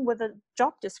can't come with a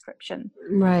job description.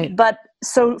 Right. But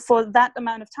so for that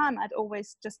amount of time, I'd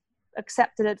always just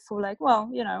accepted it for like, well,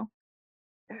 you know,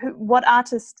 what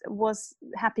artist was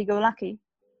happy-go-lucky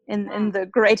in the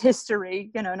great history,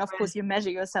 you know, and of course you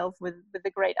measure yourself with the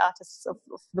great artists of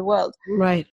the world.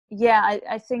 Right. Yeah,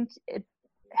 I think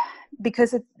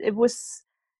because it was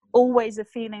always a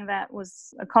feeling that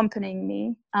was accompanying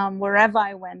me. Wherever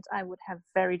I went, I would have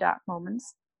very dark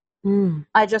moments.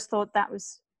 I just thought that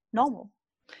was normal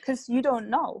because you don't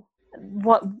know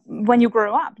when you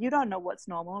grow up, you don't know what's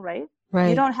normal, right?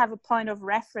 You don't have a point of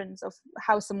reference of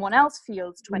how someone else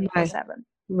feels 24/7.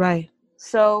 Right.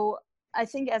 So I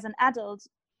think as an adult,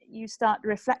 you start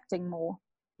reflecting more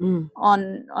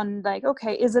on like,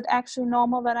 okay, is it actually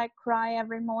normal that I cry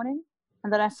every morning?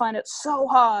 And then I find it so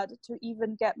hard to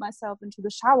even get myself into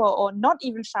the shower, or not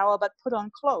even shower, but put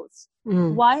on clothes.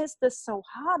 Why is this so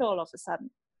hard all of a sudden?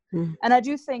 And I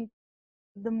do think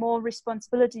the more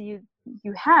responsibility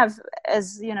you have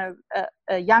as, you know,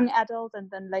 a young adult, and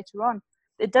then later on,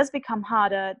 it does become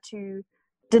harder to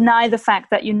deny the fact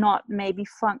that you're not maybe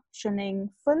functioning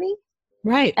fully.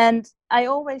 Right. And I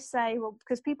always say, well,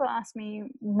 because people ask me,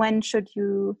 when should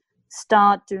you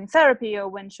start doing therapy, or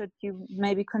when should you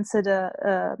maybe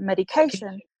consider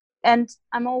medication? And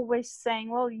I'm always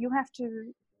saying, well, you have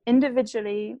to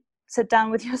individually sit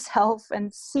down with yourself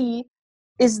and see,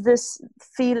 is this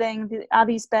feeling, are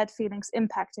these bad feelings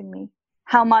impacting me?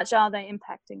 How much are they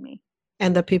impacting me?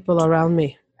 And the people around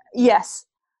me. Yes.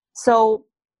 So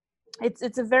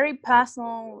it's a very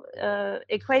personal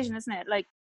equation, isn't it? Like,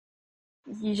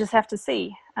 you just have to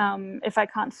see, if I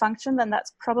can't function, then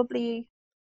that's probably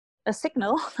a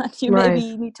signal that you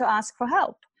maybe need to ask for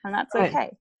help, and that's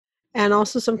okay. And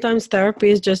also sometimes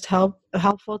therapy is just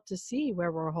helpful to see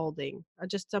where we're holding.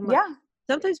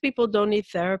 Sometimes people don't need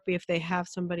therapy if they have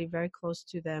somebody very close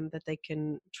to them that they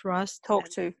can trust, talk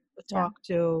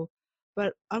to.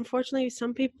 But unfortunately,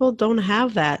 some people don't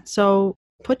have that. So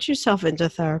put yourself into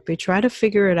therapy. Try to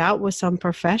figure it out with some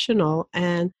professional,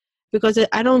 and because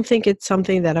I don't think it's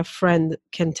something that a friend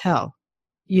can tell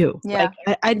you. Yeah.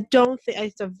 Like, I don't think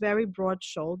it's a very broad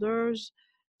shoulders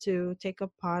to take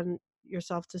upon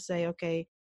yourself to say, okay,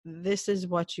 this is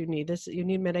what you need. You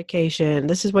need medication.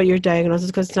 This is what your diagnosis,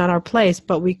 because it's not our place,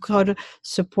 but we could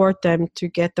support them to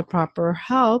get the proper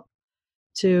help,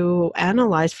 to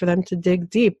analyze, for them to dig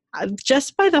deep.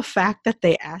 Just by the fact that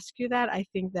they ask you that, I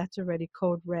think that's already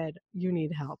code red. You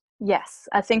need help. Yes,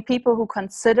 I think people who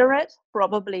consider it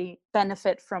probably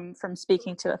benefit from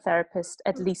speaking to a therapist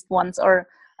at least once, or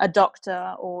a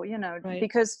doctor, or, you know,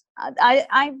 because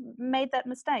I made that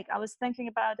mistake. I was thinking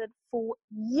about it for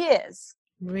years.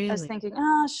 Really? I was thinking,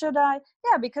 should I?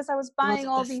 Yeah, because I was buying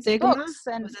all these books.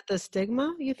 And was it the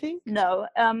stigma, you think? No,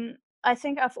 I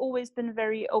think I've always been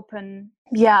very open.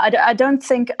 Yeah, I don't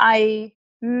think I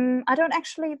don't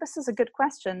actually, this is a good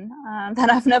question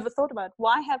that I've never thought about.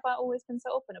 Why have I always been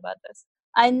so open about this?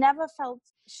 I never felt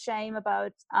shame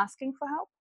about asking for help.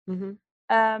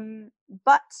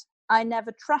 But I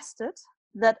never trusted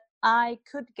that I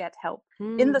could get help,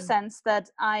 in the sense that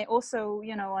I also,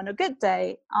 you know, on a good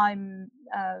day, I'm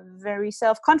very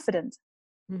self-confident.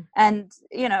 And,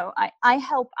 you know, I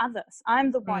help others.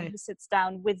 I'm the one who sits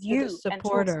down with you and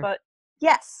talks about,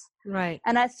 yes. Right.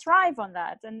 And I thrive on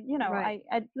that. And, you know, I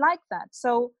like that.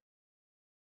 So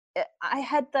I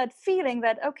had that feeling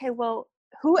that, okay, well,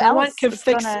 who no else one can is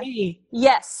fix gonna... me?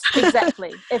 Yes,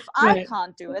 exactly. If I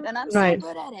can't do it, and I'm so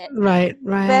good at it,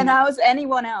 then how's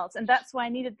anyone else? And that's why I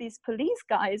needed these police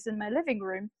guys in my living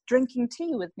room drinking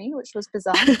tea with me, which was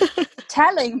bizarre,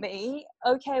 telling me,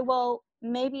 okay, well,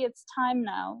 maybe it's time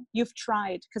now. You've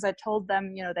tried, because I told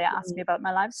them, you know, they asked me about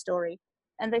my life story,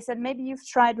 and they said, maybe you've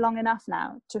tried long enough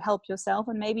now to help yourself,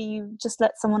 and maybe you just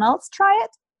let someone else try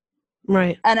it.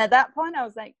 Right. And at that point, I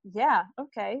was like, yeah,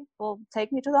 okay, well,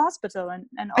 take me to the hospital. And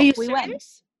Are you off we serious? went.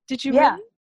 Did you really?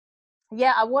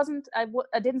 Yeah,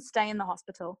 I didn't stay in the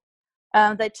hospital.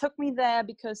 They took me there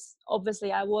because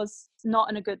obviously I was not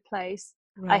in a good place.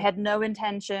 I had no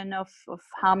intention of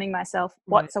harming myself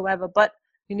whatsoever, but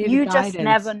you just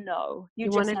never know.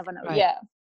 You just never know. Yeah.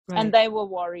 And they were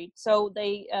worried. So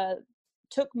they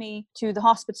took me to the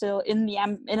hospital in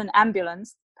an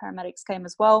ambulance. Paramedics came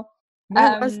as well.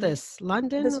 Where was this?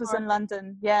 London? This was in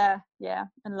London. Yeah,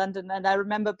 in London. And I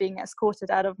remember being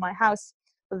escorted out of my house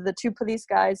with the 2 police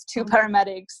guys, 2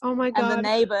 paramedics, and the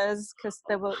neighbors, because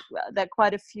there are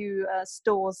quite a few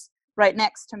stores right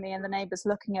next to me, and the neighbors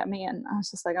looking at me, and I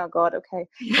was just like, oh God, okay,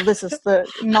 well, this is the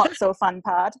not so fun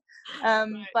part.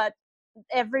 But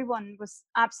everyone was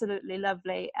absolutely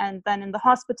lovely. And then in the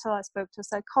hospital, I spoke to a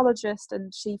psychologist,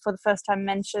 and she, for the first time,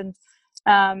 mentioned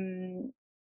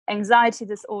anxiety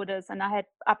disorders. And I had,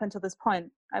 up until this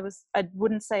point, I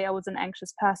wouldn't say I was an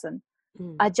anxious person.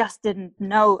 I just didn't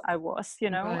know I was, you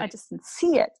know, I just didn't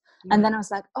see it. And then I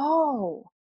was like, oh,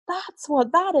 that's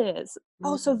what that is.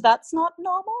 Oh, so that's not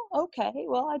normal? Okay,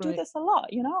 well, I do this a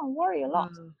lot, you know, I worry a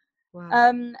lot.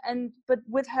 Wow. But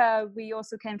with her, we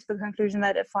also came to the conclusion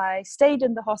that if I stayed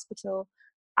in the hospital,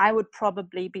 I would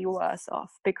probably be worse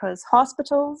off, because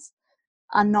hospitals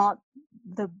are not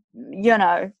the, you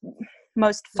know,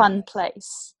 most fun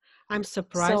place. I'm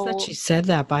surprised that she said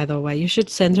that, by the way. You should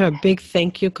send her a big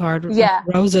thank you card with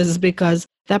roses, because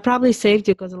that probably saved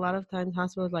you, because a lot of times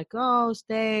hospitals are like, oh,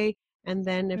 stay, and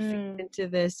then it feeds into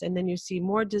this, and then you see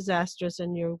more disasters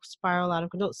and you spiral out of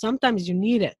control. Sometimes you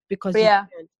need it because you can't.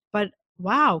 But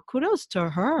Wow, kudos to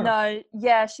her. No,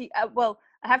 yeah, she, well,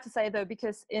 I have to say though,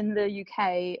 because in the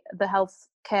UK, the health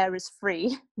care is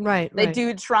free. Right, They right.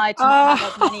 do try to not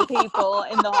have as many Oh, people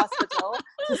in the hospital.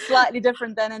 So slightly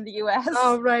different than in the US,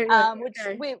 oh, right, right. which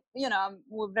Okay.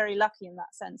 we're very lucky in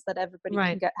that sense that everybody can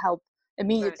Right, get help right,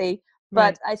 immediately.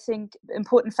 right. But I think the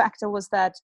important factor was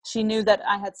that she knew that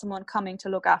I had someone coming to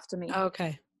look after me,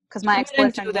 Okay. because She my wouldn't do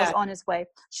ex-boyfriend was that. on his way.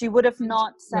 She would have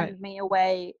not Right. sent me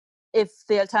away if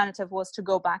the alternative was to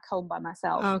go back home by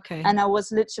myself. Okay. And I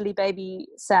was literally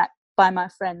babysat by my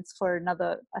friends for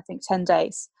another, I think, 10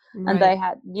 days. And Right, they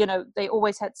had, they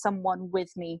always had someone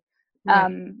with me,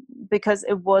 right, because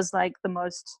it was like the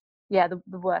most, the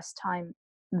worst time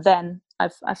then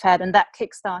I've had. And that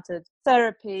kickstarted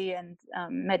therapy and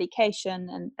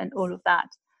medication and all of that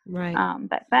right.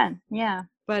 back then. Yeah.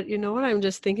 But you know what? I'm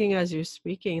just thinking as you're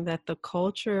speaking that the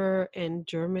culture in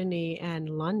Germany and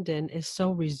London is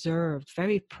so reserved,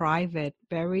 very private,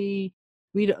 very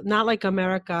not like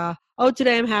America. Oh,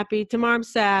 today I'm happy, tomorrow I'm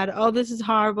sad. Oh, this is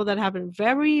horrible that happened.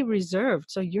 Very reserved.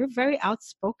 So you're very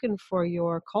outspoken for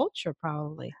your culture,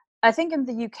 probably. I think in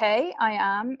the UK I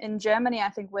am. In Germany, I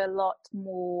think we're a lot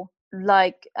more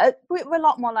like we're a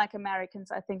lot more like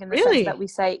Americans. I think in the sense that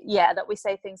Really? we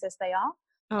say things as they are.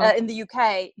 Oh, okay. In the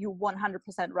UK, you're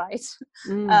 100% right.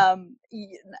 Mm.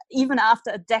 Even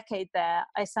after a decade there,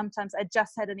 I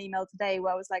just had an email today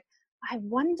where I was like, I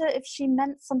wonder if she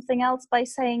meant something else by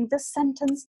saying this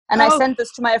sentence. And I Oh. sent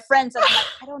this to my friends, and I'm like,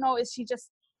 I don't know, is she just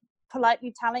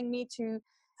politely telling me to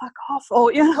fuck off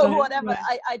or Right, whatever.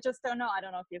 right. I just don't know. I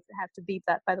don't know if you have to beat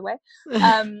that, by the way.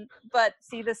 But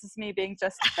see, this is me being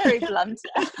just very blunt.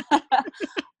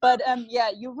 But yeah,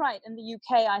 you're right. In the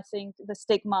UK, I think the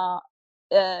stigma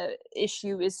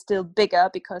issue is still bigger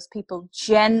because people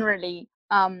generally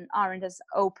aren't as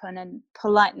open, and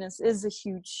politeness is a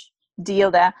huge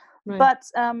deal there. Right. But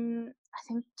I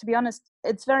think, to be honest,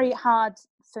 it's very hard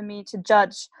for me to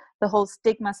judge the whole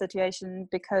stigma situation,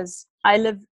 because I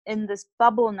live in this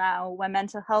bubble now where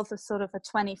mental health is sort of a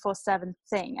 24/7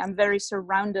 thing. I'm very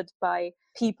surrounded by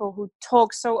people who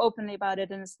talk so openly about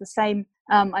it, and it's the same.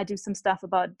 I do some stuff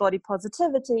about body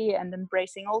positivity and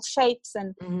embracing all shapes,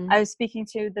 and Mm-hmm. I was speaking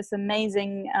to this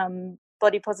amazing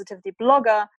body positivity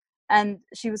blogger, and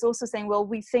she was also saying, well,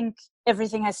 we think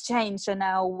everything has changed and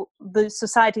now the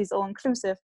society is all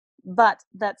inclusive, but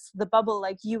that's the bubble,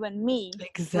 like you and me,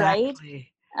 right?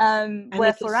 Exactly. And Where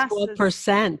it's a for us small it's,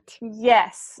 percent.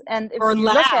 yes, and if We're you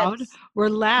look at, loud, we're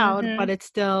loud, hmm but it's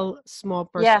still small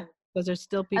yeah, percent because there's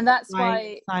still and people that's crying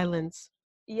in why, silence.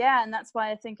 and that's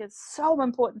why I think it's so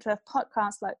important to have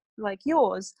podcasts like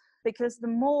yours, because the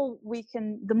more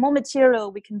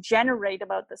material we can generate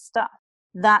about this stuff,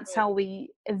 that's Right. how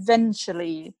we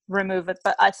eventually remove it.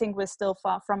 But I think we're still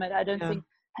far from it. I don't Yeah. think,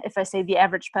 if I say the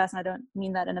average person, I don't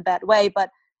mean that in a bad way, but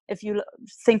if you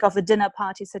think of a dinner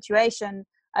party situation,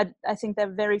 I think there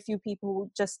are very few people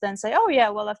who just then say, oh yeah,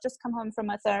 well, I've just come home from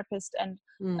my therapist, and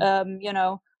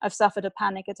Mm. I've suffered a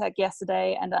panic attack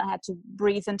yesterday and I had to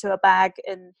breathe into a bag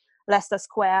in Leicester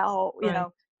Square, or Right.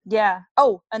 yeah.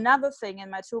 Oh, another thing in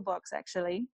my toolbox,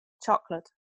 actually, chocolate.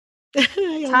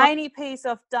 I love Tiny piece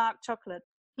of dark chocolate,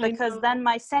 I because know. then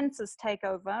my senses take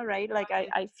over, right? Like Right.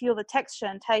 I feel the texture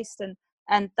and taste,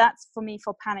 and that's for me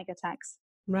for panic attacks.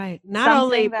 Right. Not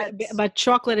only, Something that, but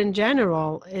chocolate in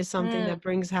general is something mm, that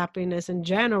brings happiness in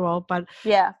general, but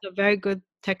yeah, it's a very good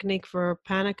technique for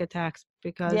panic attacks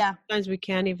because yeah, sometimes we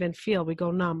can't even feel, we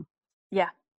go numb. yeah.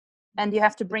 And you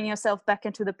have to bring yourself back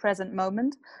into the present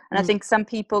moment. And I Mm. think some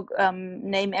people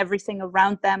name everything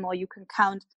around them, or you can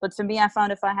count. But for me, I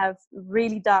found if I have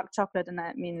really dark chocolate, and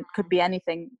I mean, it could be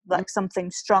anything, Mm. like something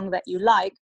strong that you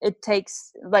like, it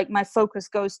takes, like, my focus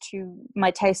goes to my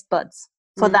taste buds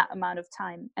for Mm. that amount of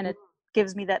time. And it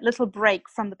gives me that little break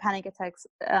from the panic attacks.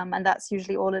 And that's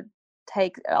usually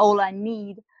all I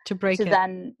need To break to it,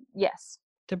 then, yes.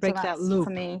 to So break that that's for loop.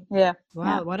 me. Yeah.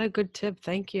 Wow, what a good tip.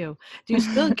 Thank you. Do you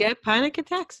still get panic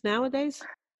attacks nowadays?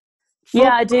 Yeah,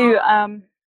 Full I do.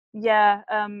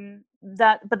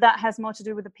 But that has more to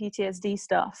do with the PTSD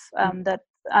stuff, blown. that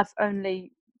I've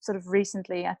only sort of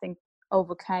recently, I think,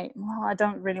 overcame. Well, I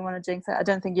don't really want to jinx it. I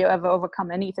don't think you ever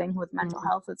overcome anything with mental Mm.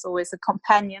 health. It's always a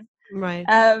companion. Right.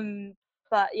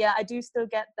 But yeah, I do still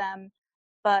get them.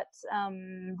 But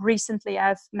recently,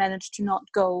 I've managed to not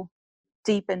go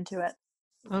deep into it.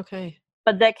 Okay.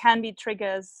 But there can be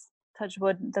triggers. Touch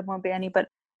wood, there won't be any. But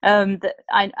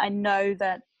I know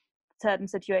that certain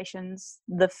situations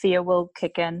the fear will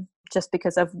kick in, just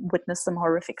because I've witnessed some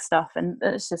horrific stuff, and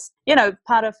it's just,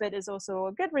 part of it is also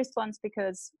a good response,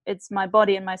 because it's my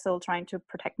body and my soul trying to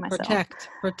protect myself,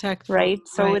 Protect from, right?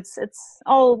 So right. it's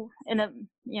all in a,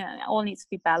 it all needs to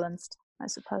be balanced. I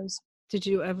suppose. Did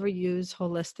you ever use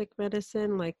holistic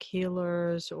medicine like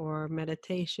healers or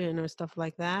meditation or stuff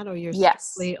like that? Or you're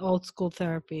Yes. strictly old school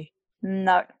therapy?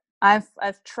 No,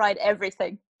 I've tried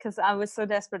everything because I was so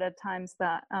desperate at times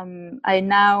that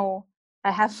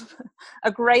I have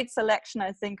a great selection,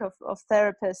 I think, of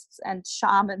therapists and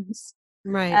shamans.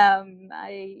 Right.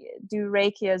 I do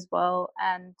Reiki as well,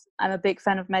 and I'm a big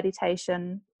fan of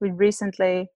meditation. We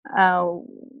recently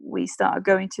we started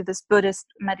going to this Buddhist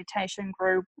meditation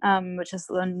group, which is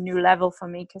a new level for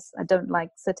me because I don't like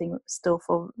sitting still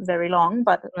for very long,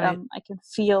 but Right. I can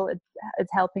feel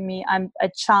it's helping me. I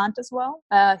chant as well.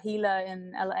 A healer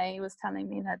in LA was telling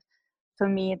me that for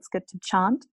me it's good to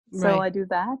chant, so Right. I do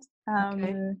that.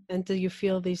 Okay. And do you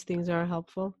feel these things are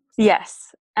helpful?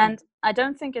 Yes, and I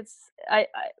don't think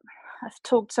I've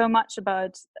talked so much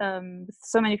about with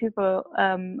so many people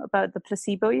about the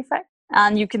placebo effect,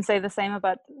 and you can say the same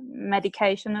about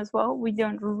medication as well. We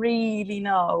don't really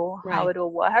know how Right. it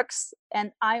all works,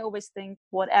 and I always think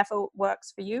whatever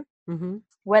works for you, Mm-hmm.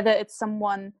 whether it's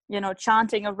someone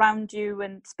chanting around you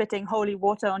and spitting holy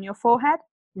water on your forehead,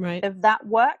 Right. if that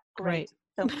worked, great. Right.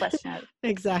 Don't question it.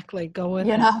 Exactly. Go with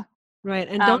You it. know. Right.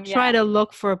 And don't try Yeah. to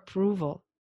look for approval.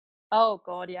 Oh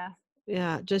God, yeah.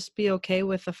 Yeah, just be okay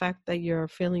with the fact that you're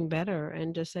feeling better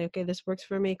and just say, okay, this works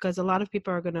for me. Because a lot of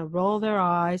people are going to roll their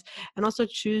eyes, and also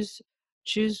choose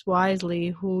wisely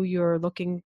who you're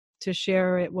looking to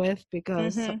share it with,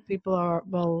 because some people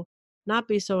will not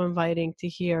be so inviting to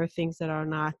hear things that are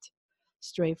not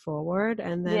straightforward,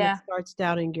 and then it Yeah. starts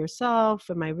doubting yourself.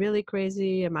 Am I really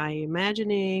crazy? Am I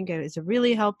imagining? Is it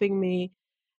really helping me?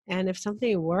 And if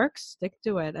something works, stick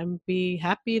to it and be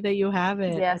happy that you have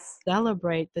it, and Yes.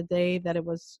 celebrate the day that it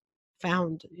was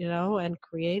found, and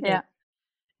created. Yeah.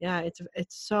 Yeah,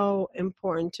 it's so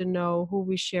important to know who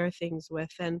we share things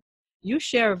with. And you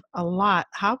share a lot.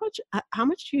 How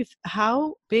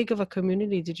big of a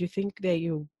community did you think that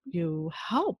you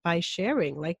help by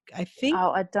sharing? Like, I think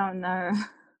Oh, I don't know.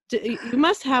 you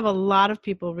must have a lot of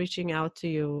people reaching out to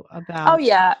you Oh about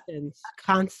yeah. questions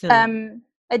constantly.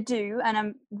 I do, and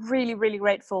I'm really, really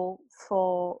grateful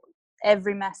for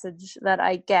every message that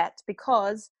I get,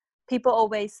 because people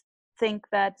always think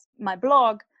that my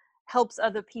blog helps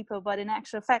other people, but in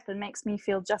actual fact, it makes me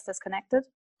feel just as connected.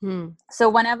 So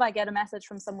whenever I get a message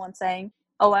from someone saying,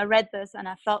 "Oh, I read this and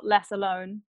I felt less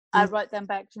alone," I write them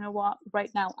back, "You know what?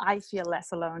 Right now, I feel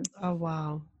less alone." Oh,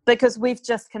 wow. Because we've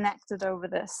just connected over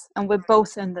this, and we're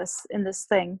both in this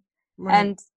thing. Right.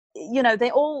 And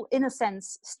they're all, in a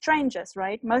sense, strangers,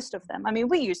 right? Most of them. I mean,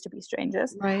 we used to be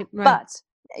strangers. Right. But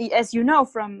as you know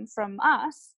from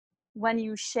us, when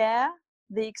you share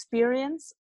the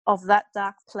experience of that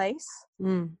dark place,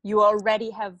 you already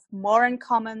have more in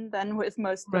common than with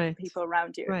most of the people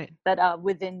around you that are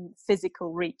within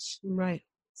physical reach. Right.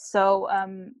 So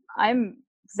I'm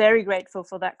very grateful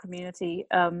for that community,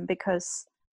 because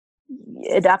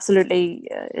it absolutely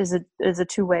is a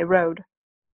two-way road.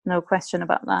 No question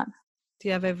about that. Do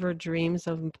you have ever dreams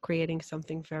of creating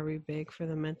something very big for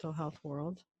the mental health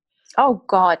world? Oh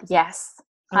God, yes.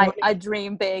 I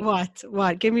dream big. What?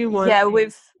 Give me one. Yeah,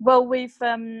 we've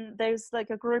there's like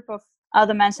a group of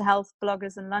other mental health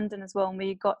bloggers in London as well, and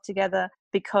we got together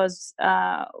because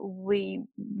we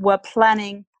were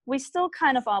planning. We still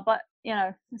kind of are, but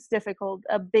it's difficult.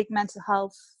 A big mental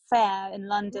health fair in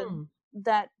London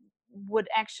that would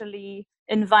actually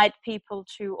invite people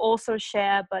to also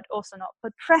share, but also not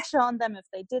put pressure on them if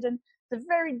they didn't. It's a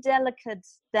very delicate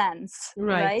dance,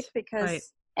 right?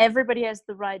 Because everybody has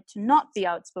the right to not be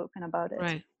outspoken about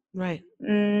it. Right.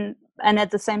 And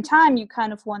at the same time, you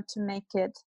kind of want to make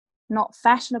it not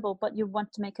fashionable, but you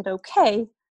want to make it okay.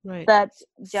 Right. That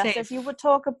just Safe. as you would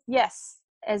talk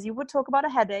about a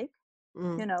headache,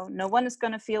 no one is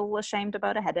going to feel ashamed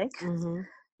about a headache.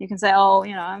 You can say, "Oh,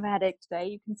 I have a headache today."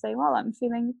 You can say, "Well, I'm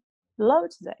feeling low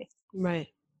today." Right.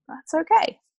 That's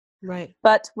okay. Right.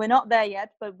 But we're not there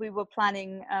yet. But we were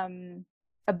planning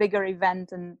a bigger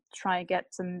event and try and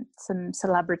get some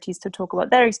celebrities to talk about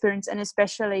their experience, and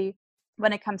especially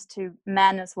when it comes to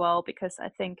men as well, because I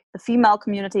think the female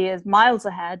community is miles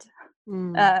ahead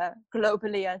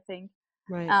globally, I think.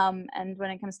 Right. And when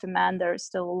it comes to men, there is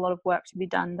still a lot of work to be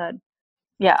done.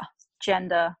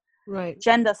 Gender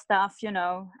stuff,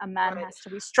 a man has to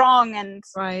be strong and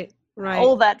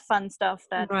all that fun stuff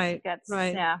that gets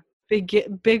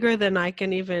bigger than I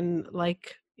can even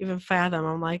fathom.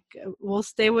 I'm like, we'll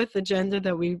stay with the gender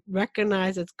that we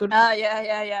recognize. It's good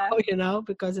for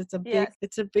because it's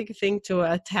a big thing to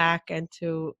attack, and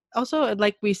to also,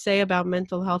 like we say about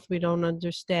mental health, we don't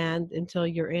understand until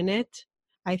you're in it.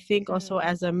 I think also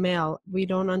as a male, we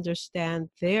don't understand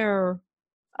their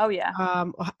Oh yeah.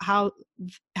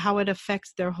 How it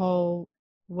affects their whole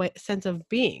sense of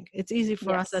being. It's easy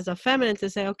for us Yes. as a feminine to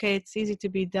say, okay, it's easy to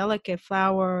be delicate,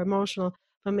 flower, emotional,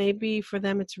 but maybe for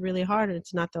them it's really hard and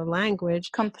it's not their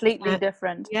language. Completely And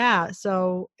different. yeah,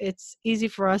 so it's easy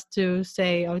for us to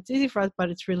say, oh, it's easy for us, but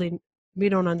it's really, we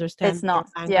don't understand It's their not.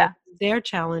 language, Yeah. their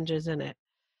challenges in it.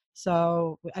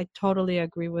 So I totally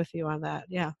agree with you on that.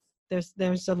 Yeah.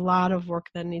 There's a lot of work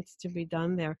that needs to be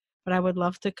done there. But I would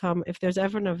love to come if there's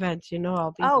ever an event,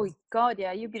 I'll be Oh there. God,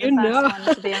 yeah. You'd be the You first know. one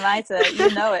to be invited.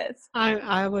 You know it.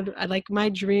 I like, my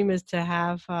dream is to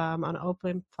have an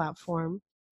open platform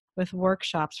with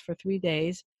workshops for 3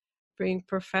 days, bring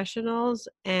professionals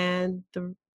and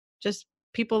just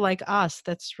people like us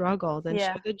that struggled and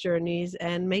share Yeah. the journeys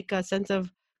and make a sense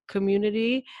of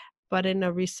community, but in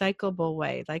a recyclable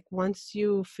way. Like once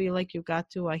you feel like you got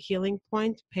to a healing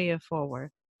point, pay it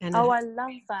forward. And Oh, I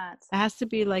love that. it has to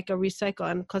be like a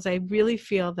recycle. And because I really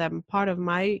feel that part of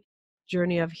my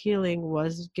journey of healing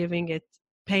was paying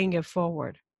it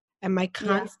forward. And my Yeah.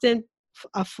 constant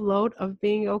afloat of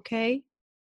being okay,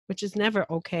 which is never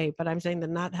okay, but I'm saying that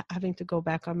not having to go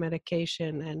back on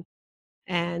medication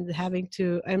and having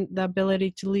to, and the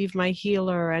ability to leave my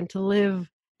healer and to live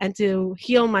and to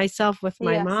heal myself with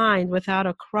my Yes. mind without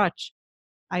a crutch,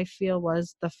 I feel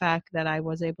was the fact that I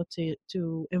was able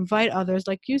to invite others,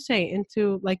 like you say,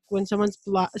 into, like when someone's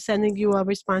sending you a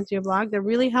response to your blog, they're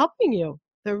really helping you.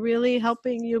 They're really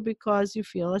helping you because you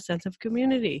feel a sense of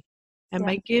community. And Yeah.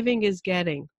 by giving is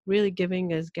getting, really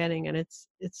giving is getting, and it's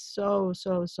so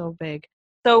so so big.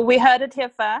 So we heard it here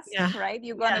first, Yeah, right?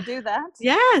 You're yeah, gonna do that.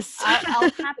 yes.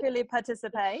 I'll happily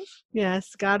participate.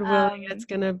 Yes, God willing, it's Um,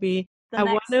 gonna be. the I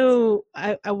want next. to.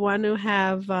 I want to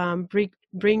have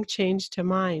bring change to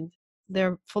mind.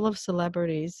 They're full of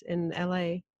celebrities in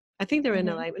L.A. I think they're in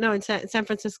Mm-hmm. L.A. No, in San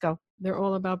Francisco. They're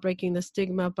all about breaking the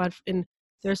stigma, but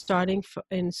they're starting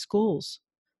in schools.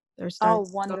 They're starting. Oh,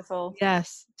 wonderful.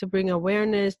 Yes, to bring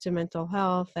awareness to mental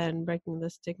health and breaking the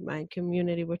stigma in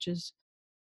community, which is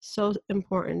so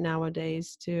important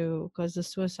nowadays too, because the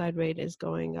suicide rate is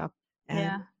going up, and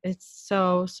Yeah. it's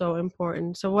so so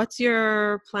important. So what's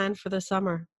your plan for the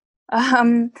summer?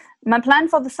 My plan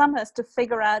for the summer is to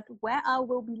figure out where I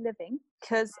will be living,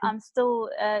 because I'm still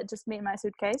just me and my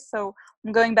suitcase. So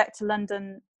I'm going back to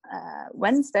London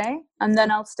Wednesday, and then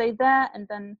I'll stay there, and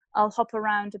then I'll hop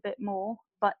around a bit more.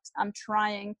 But I'm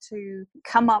trying to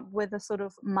come up with a sort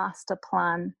of master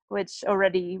plan, which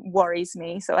already worries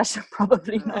me. So I should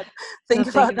probably not think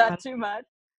Not thinking about that about it. too much.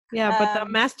 Yeah, but the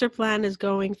Um, master plan is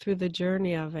going through the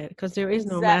journey of it, because there is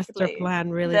no master exactly.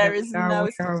 plan really that There we is are no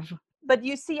aware of. but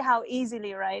you see how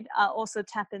easily, right, I also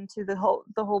tap into the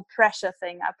whole pressure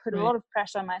thing. I put a Right, lot of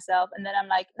pressure on myself, and then I'm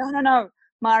like, no,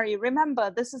 Mari,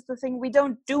 remember, this is the thing we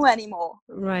don't do anymore.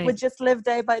 We right, just live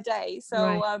day by day. So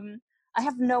right. I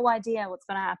have no idea what's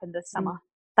going to happen this Mm. summer.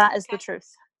 That is the Okay, truth.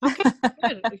 okay,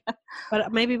 good.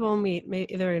 But maybe we'll meet,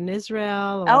 maybe either in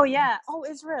Israel or Oh yeah. Oh,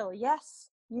 Israel, yes,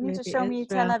 you need to maybe show me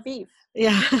Tel Israel. Aviv.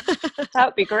 Yeah. That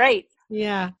would be great.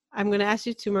 Yeah, I'm going to ask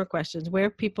you two more questions. Where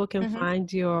people can Hmm.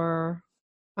 find your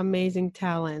amazing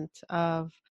talent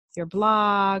of your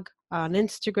blog, on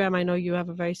Instagram. I know you have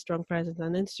a very strong presence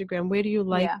on Instagram. Where do you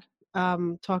like Yeah.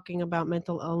 talking about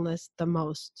mental illness the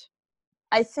most?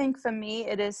 I think for me,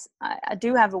 it is. I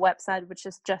do have a website which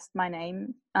is just my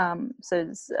name. So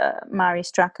it's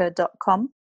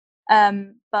maristracker.com.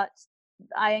 But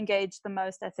I engage the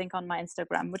most, I think, on my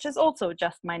Instagram, which is also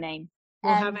just my name.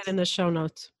 We'll have And it in the show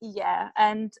notes. yeah,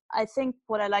 and I think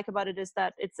what I like about it is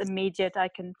that it's immediate. I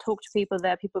can talk to people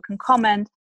there, people can comment,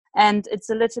 and it's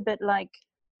a little bit like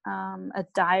a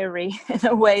diary in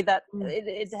a way that Mm,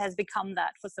 it has become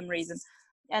that for some reason.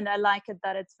 And I like it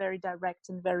that it's very direct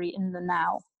and very in the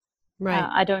now. right.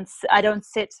 I don't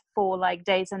sit for like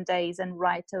days and days and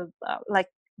write like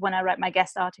when I write my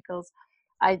guest articles,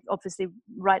 I obviously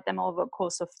write them over a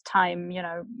course of time,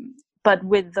 but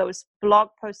with those blog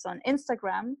posts on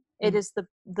Instagram, it Mm, is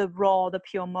the raw, the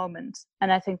pure moment,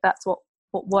 and I think that's what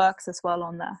works as well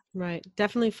on there. right.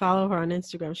 Definitely follow her on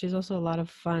Instagram. She's also a lot of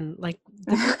fun. Like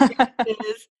different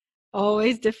faces,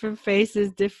 always different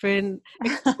faces, different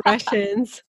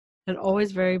expressions, and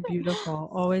always very beautiful.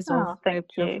 Always Oh, very thank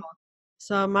you. beautiful.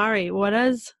 So, Mari, what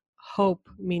does hope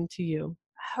mean to you?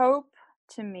 Hope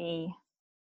to me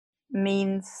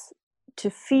means to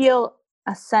feel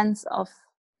a sense of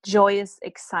joyous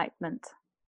excitement.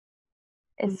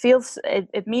 Mm,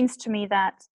 It means to me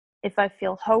that if I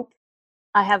feel hope,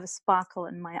 I have a sparkle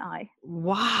in my eye.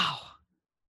 wow.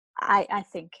 I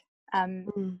think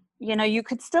Mm, you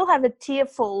could still have a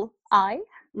tearful eye,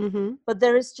 mm-hmm. but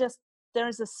there is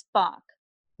a spark.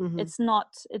 Mm-hmm.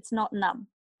 It's not numb.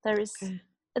 There is Okay.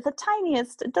 the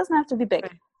tiniest, it doesn't have to be big.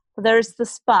 Right. But there is the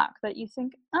spark that you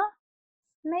think,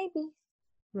 maybe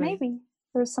Right.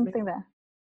 there's something there.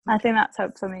 I think that's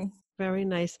hope for me. Very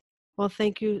nice. Well,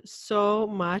 thank you so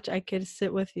much. I could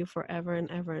sit with you forever and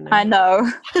ever and ever. I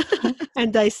know.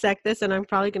 And dissect this, and I'm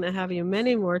probably going to have you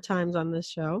many more times on this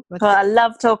show. Well, I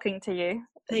love talking to you.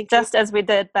 Just as we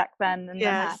did back then in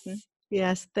Manhattan.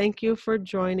 Yes. Thank you for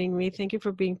joining me. Thank you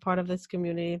for being part of this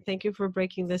community. Thank you for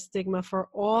breaking the stigma for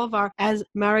all of our, as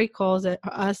Mary calls it,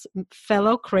 us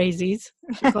fellow crazies.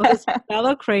 She calls us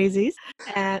fellow crazies.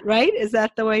 And, right? Is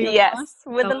that the way you Yes, call us?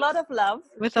 with a lot of love.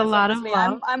 With a lot of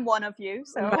love. I'm one of you.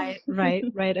 So.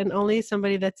 Right. And only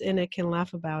somebody that's in it can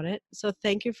laugh about it. So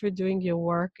thank you for doing your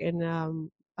work in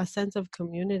a sense of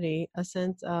community, a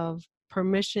sense of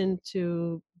permission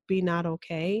to be not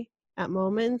okay at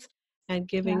moments, and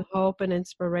giving hope and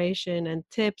inspiration and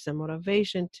tips and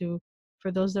motivation for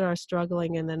those that are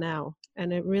struggling in the now.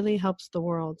 And it really helps the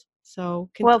world. So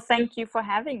thank you for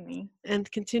having me. And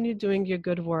continue doing your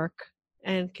good work.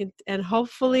 And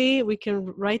hopefully we can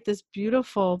write this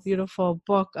beautiful, beautiful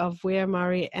book of where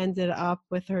Mari ended up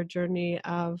with her journey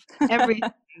of everything,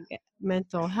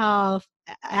 mental health,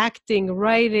 acting,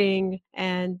 writing,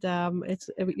 and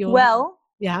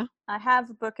yeah. I have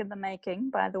a book in the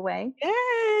making, by the way.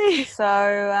 Yay!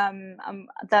 So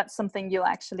that's something you'll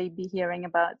actually be hearing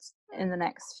about in the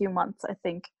next few months, I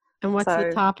think. And what's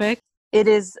the topic? It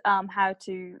is how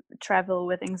to travel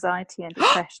with anxiety and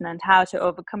depression and how to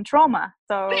overcome trauma.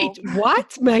 So wait,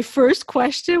 what? My first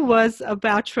question was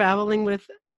about traveling with.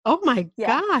 Oh my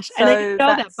gosh! So and I didn't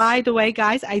know that. By the way,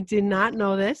 guys, I did not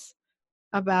know this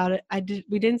about it.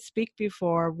 We didn't speak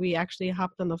before we actually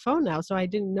hopped on the phone now, so I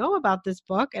didn't know about this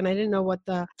book, and I didn't know what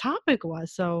the topic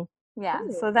was. So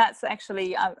so that's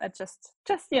actually just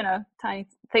tiny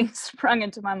things sprung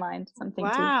into my mind, something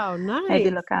to nice.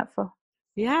 maybe look out for.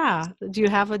 Yeah. Do you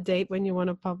have a date when you want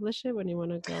to publish it, when you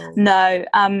want to go? No.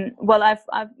 Well,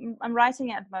 I'm writing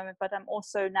it at the moment, but I'm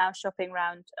also now shopping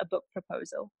around a book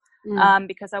proposal.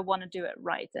 Because I want to do it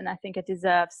right, and I think it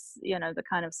deserves, the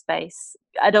kind of space.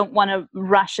 I don't want to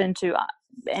rush into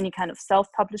any kind of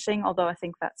self-publishing, although I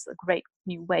think that's a great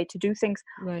new way to do things.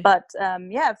 Right. But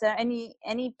if there are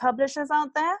any publishers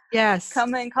out there,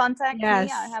 come and contact me.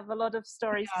 I have a lot of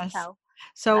stories to tell.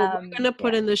 So we're going to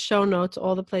put in the show notes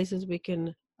all the places we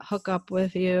can hook up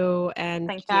with you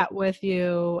and chat with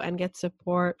you and get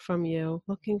support from you.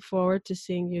 Looking forward to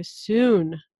seeing you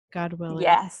soon, God willing.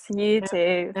 Yes, you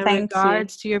too. And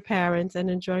regards to your parents, and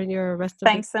enjoying your rest of the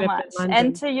trip. Thanks so much.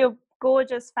 And to your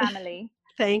gorgeous family.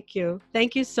 Thank you.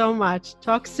 Thank you so much.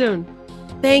 Talk soon.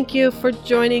 Thank you for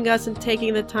joining us and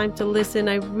taking the time to listen.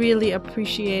 I really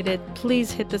appreciate it.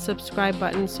 Please hit the subscribe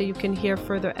button so you can hear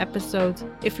further episodes.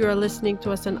 If you are listening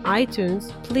to us on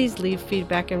iTunes, please leave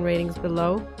feedback and ratings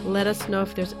below. Let us know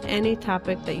if there's any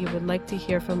topic that you would like to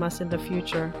hear from us in the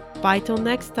future. Bye till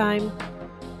next time.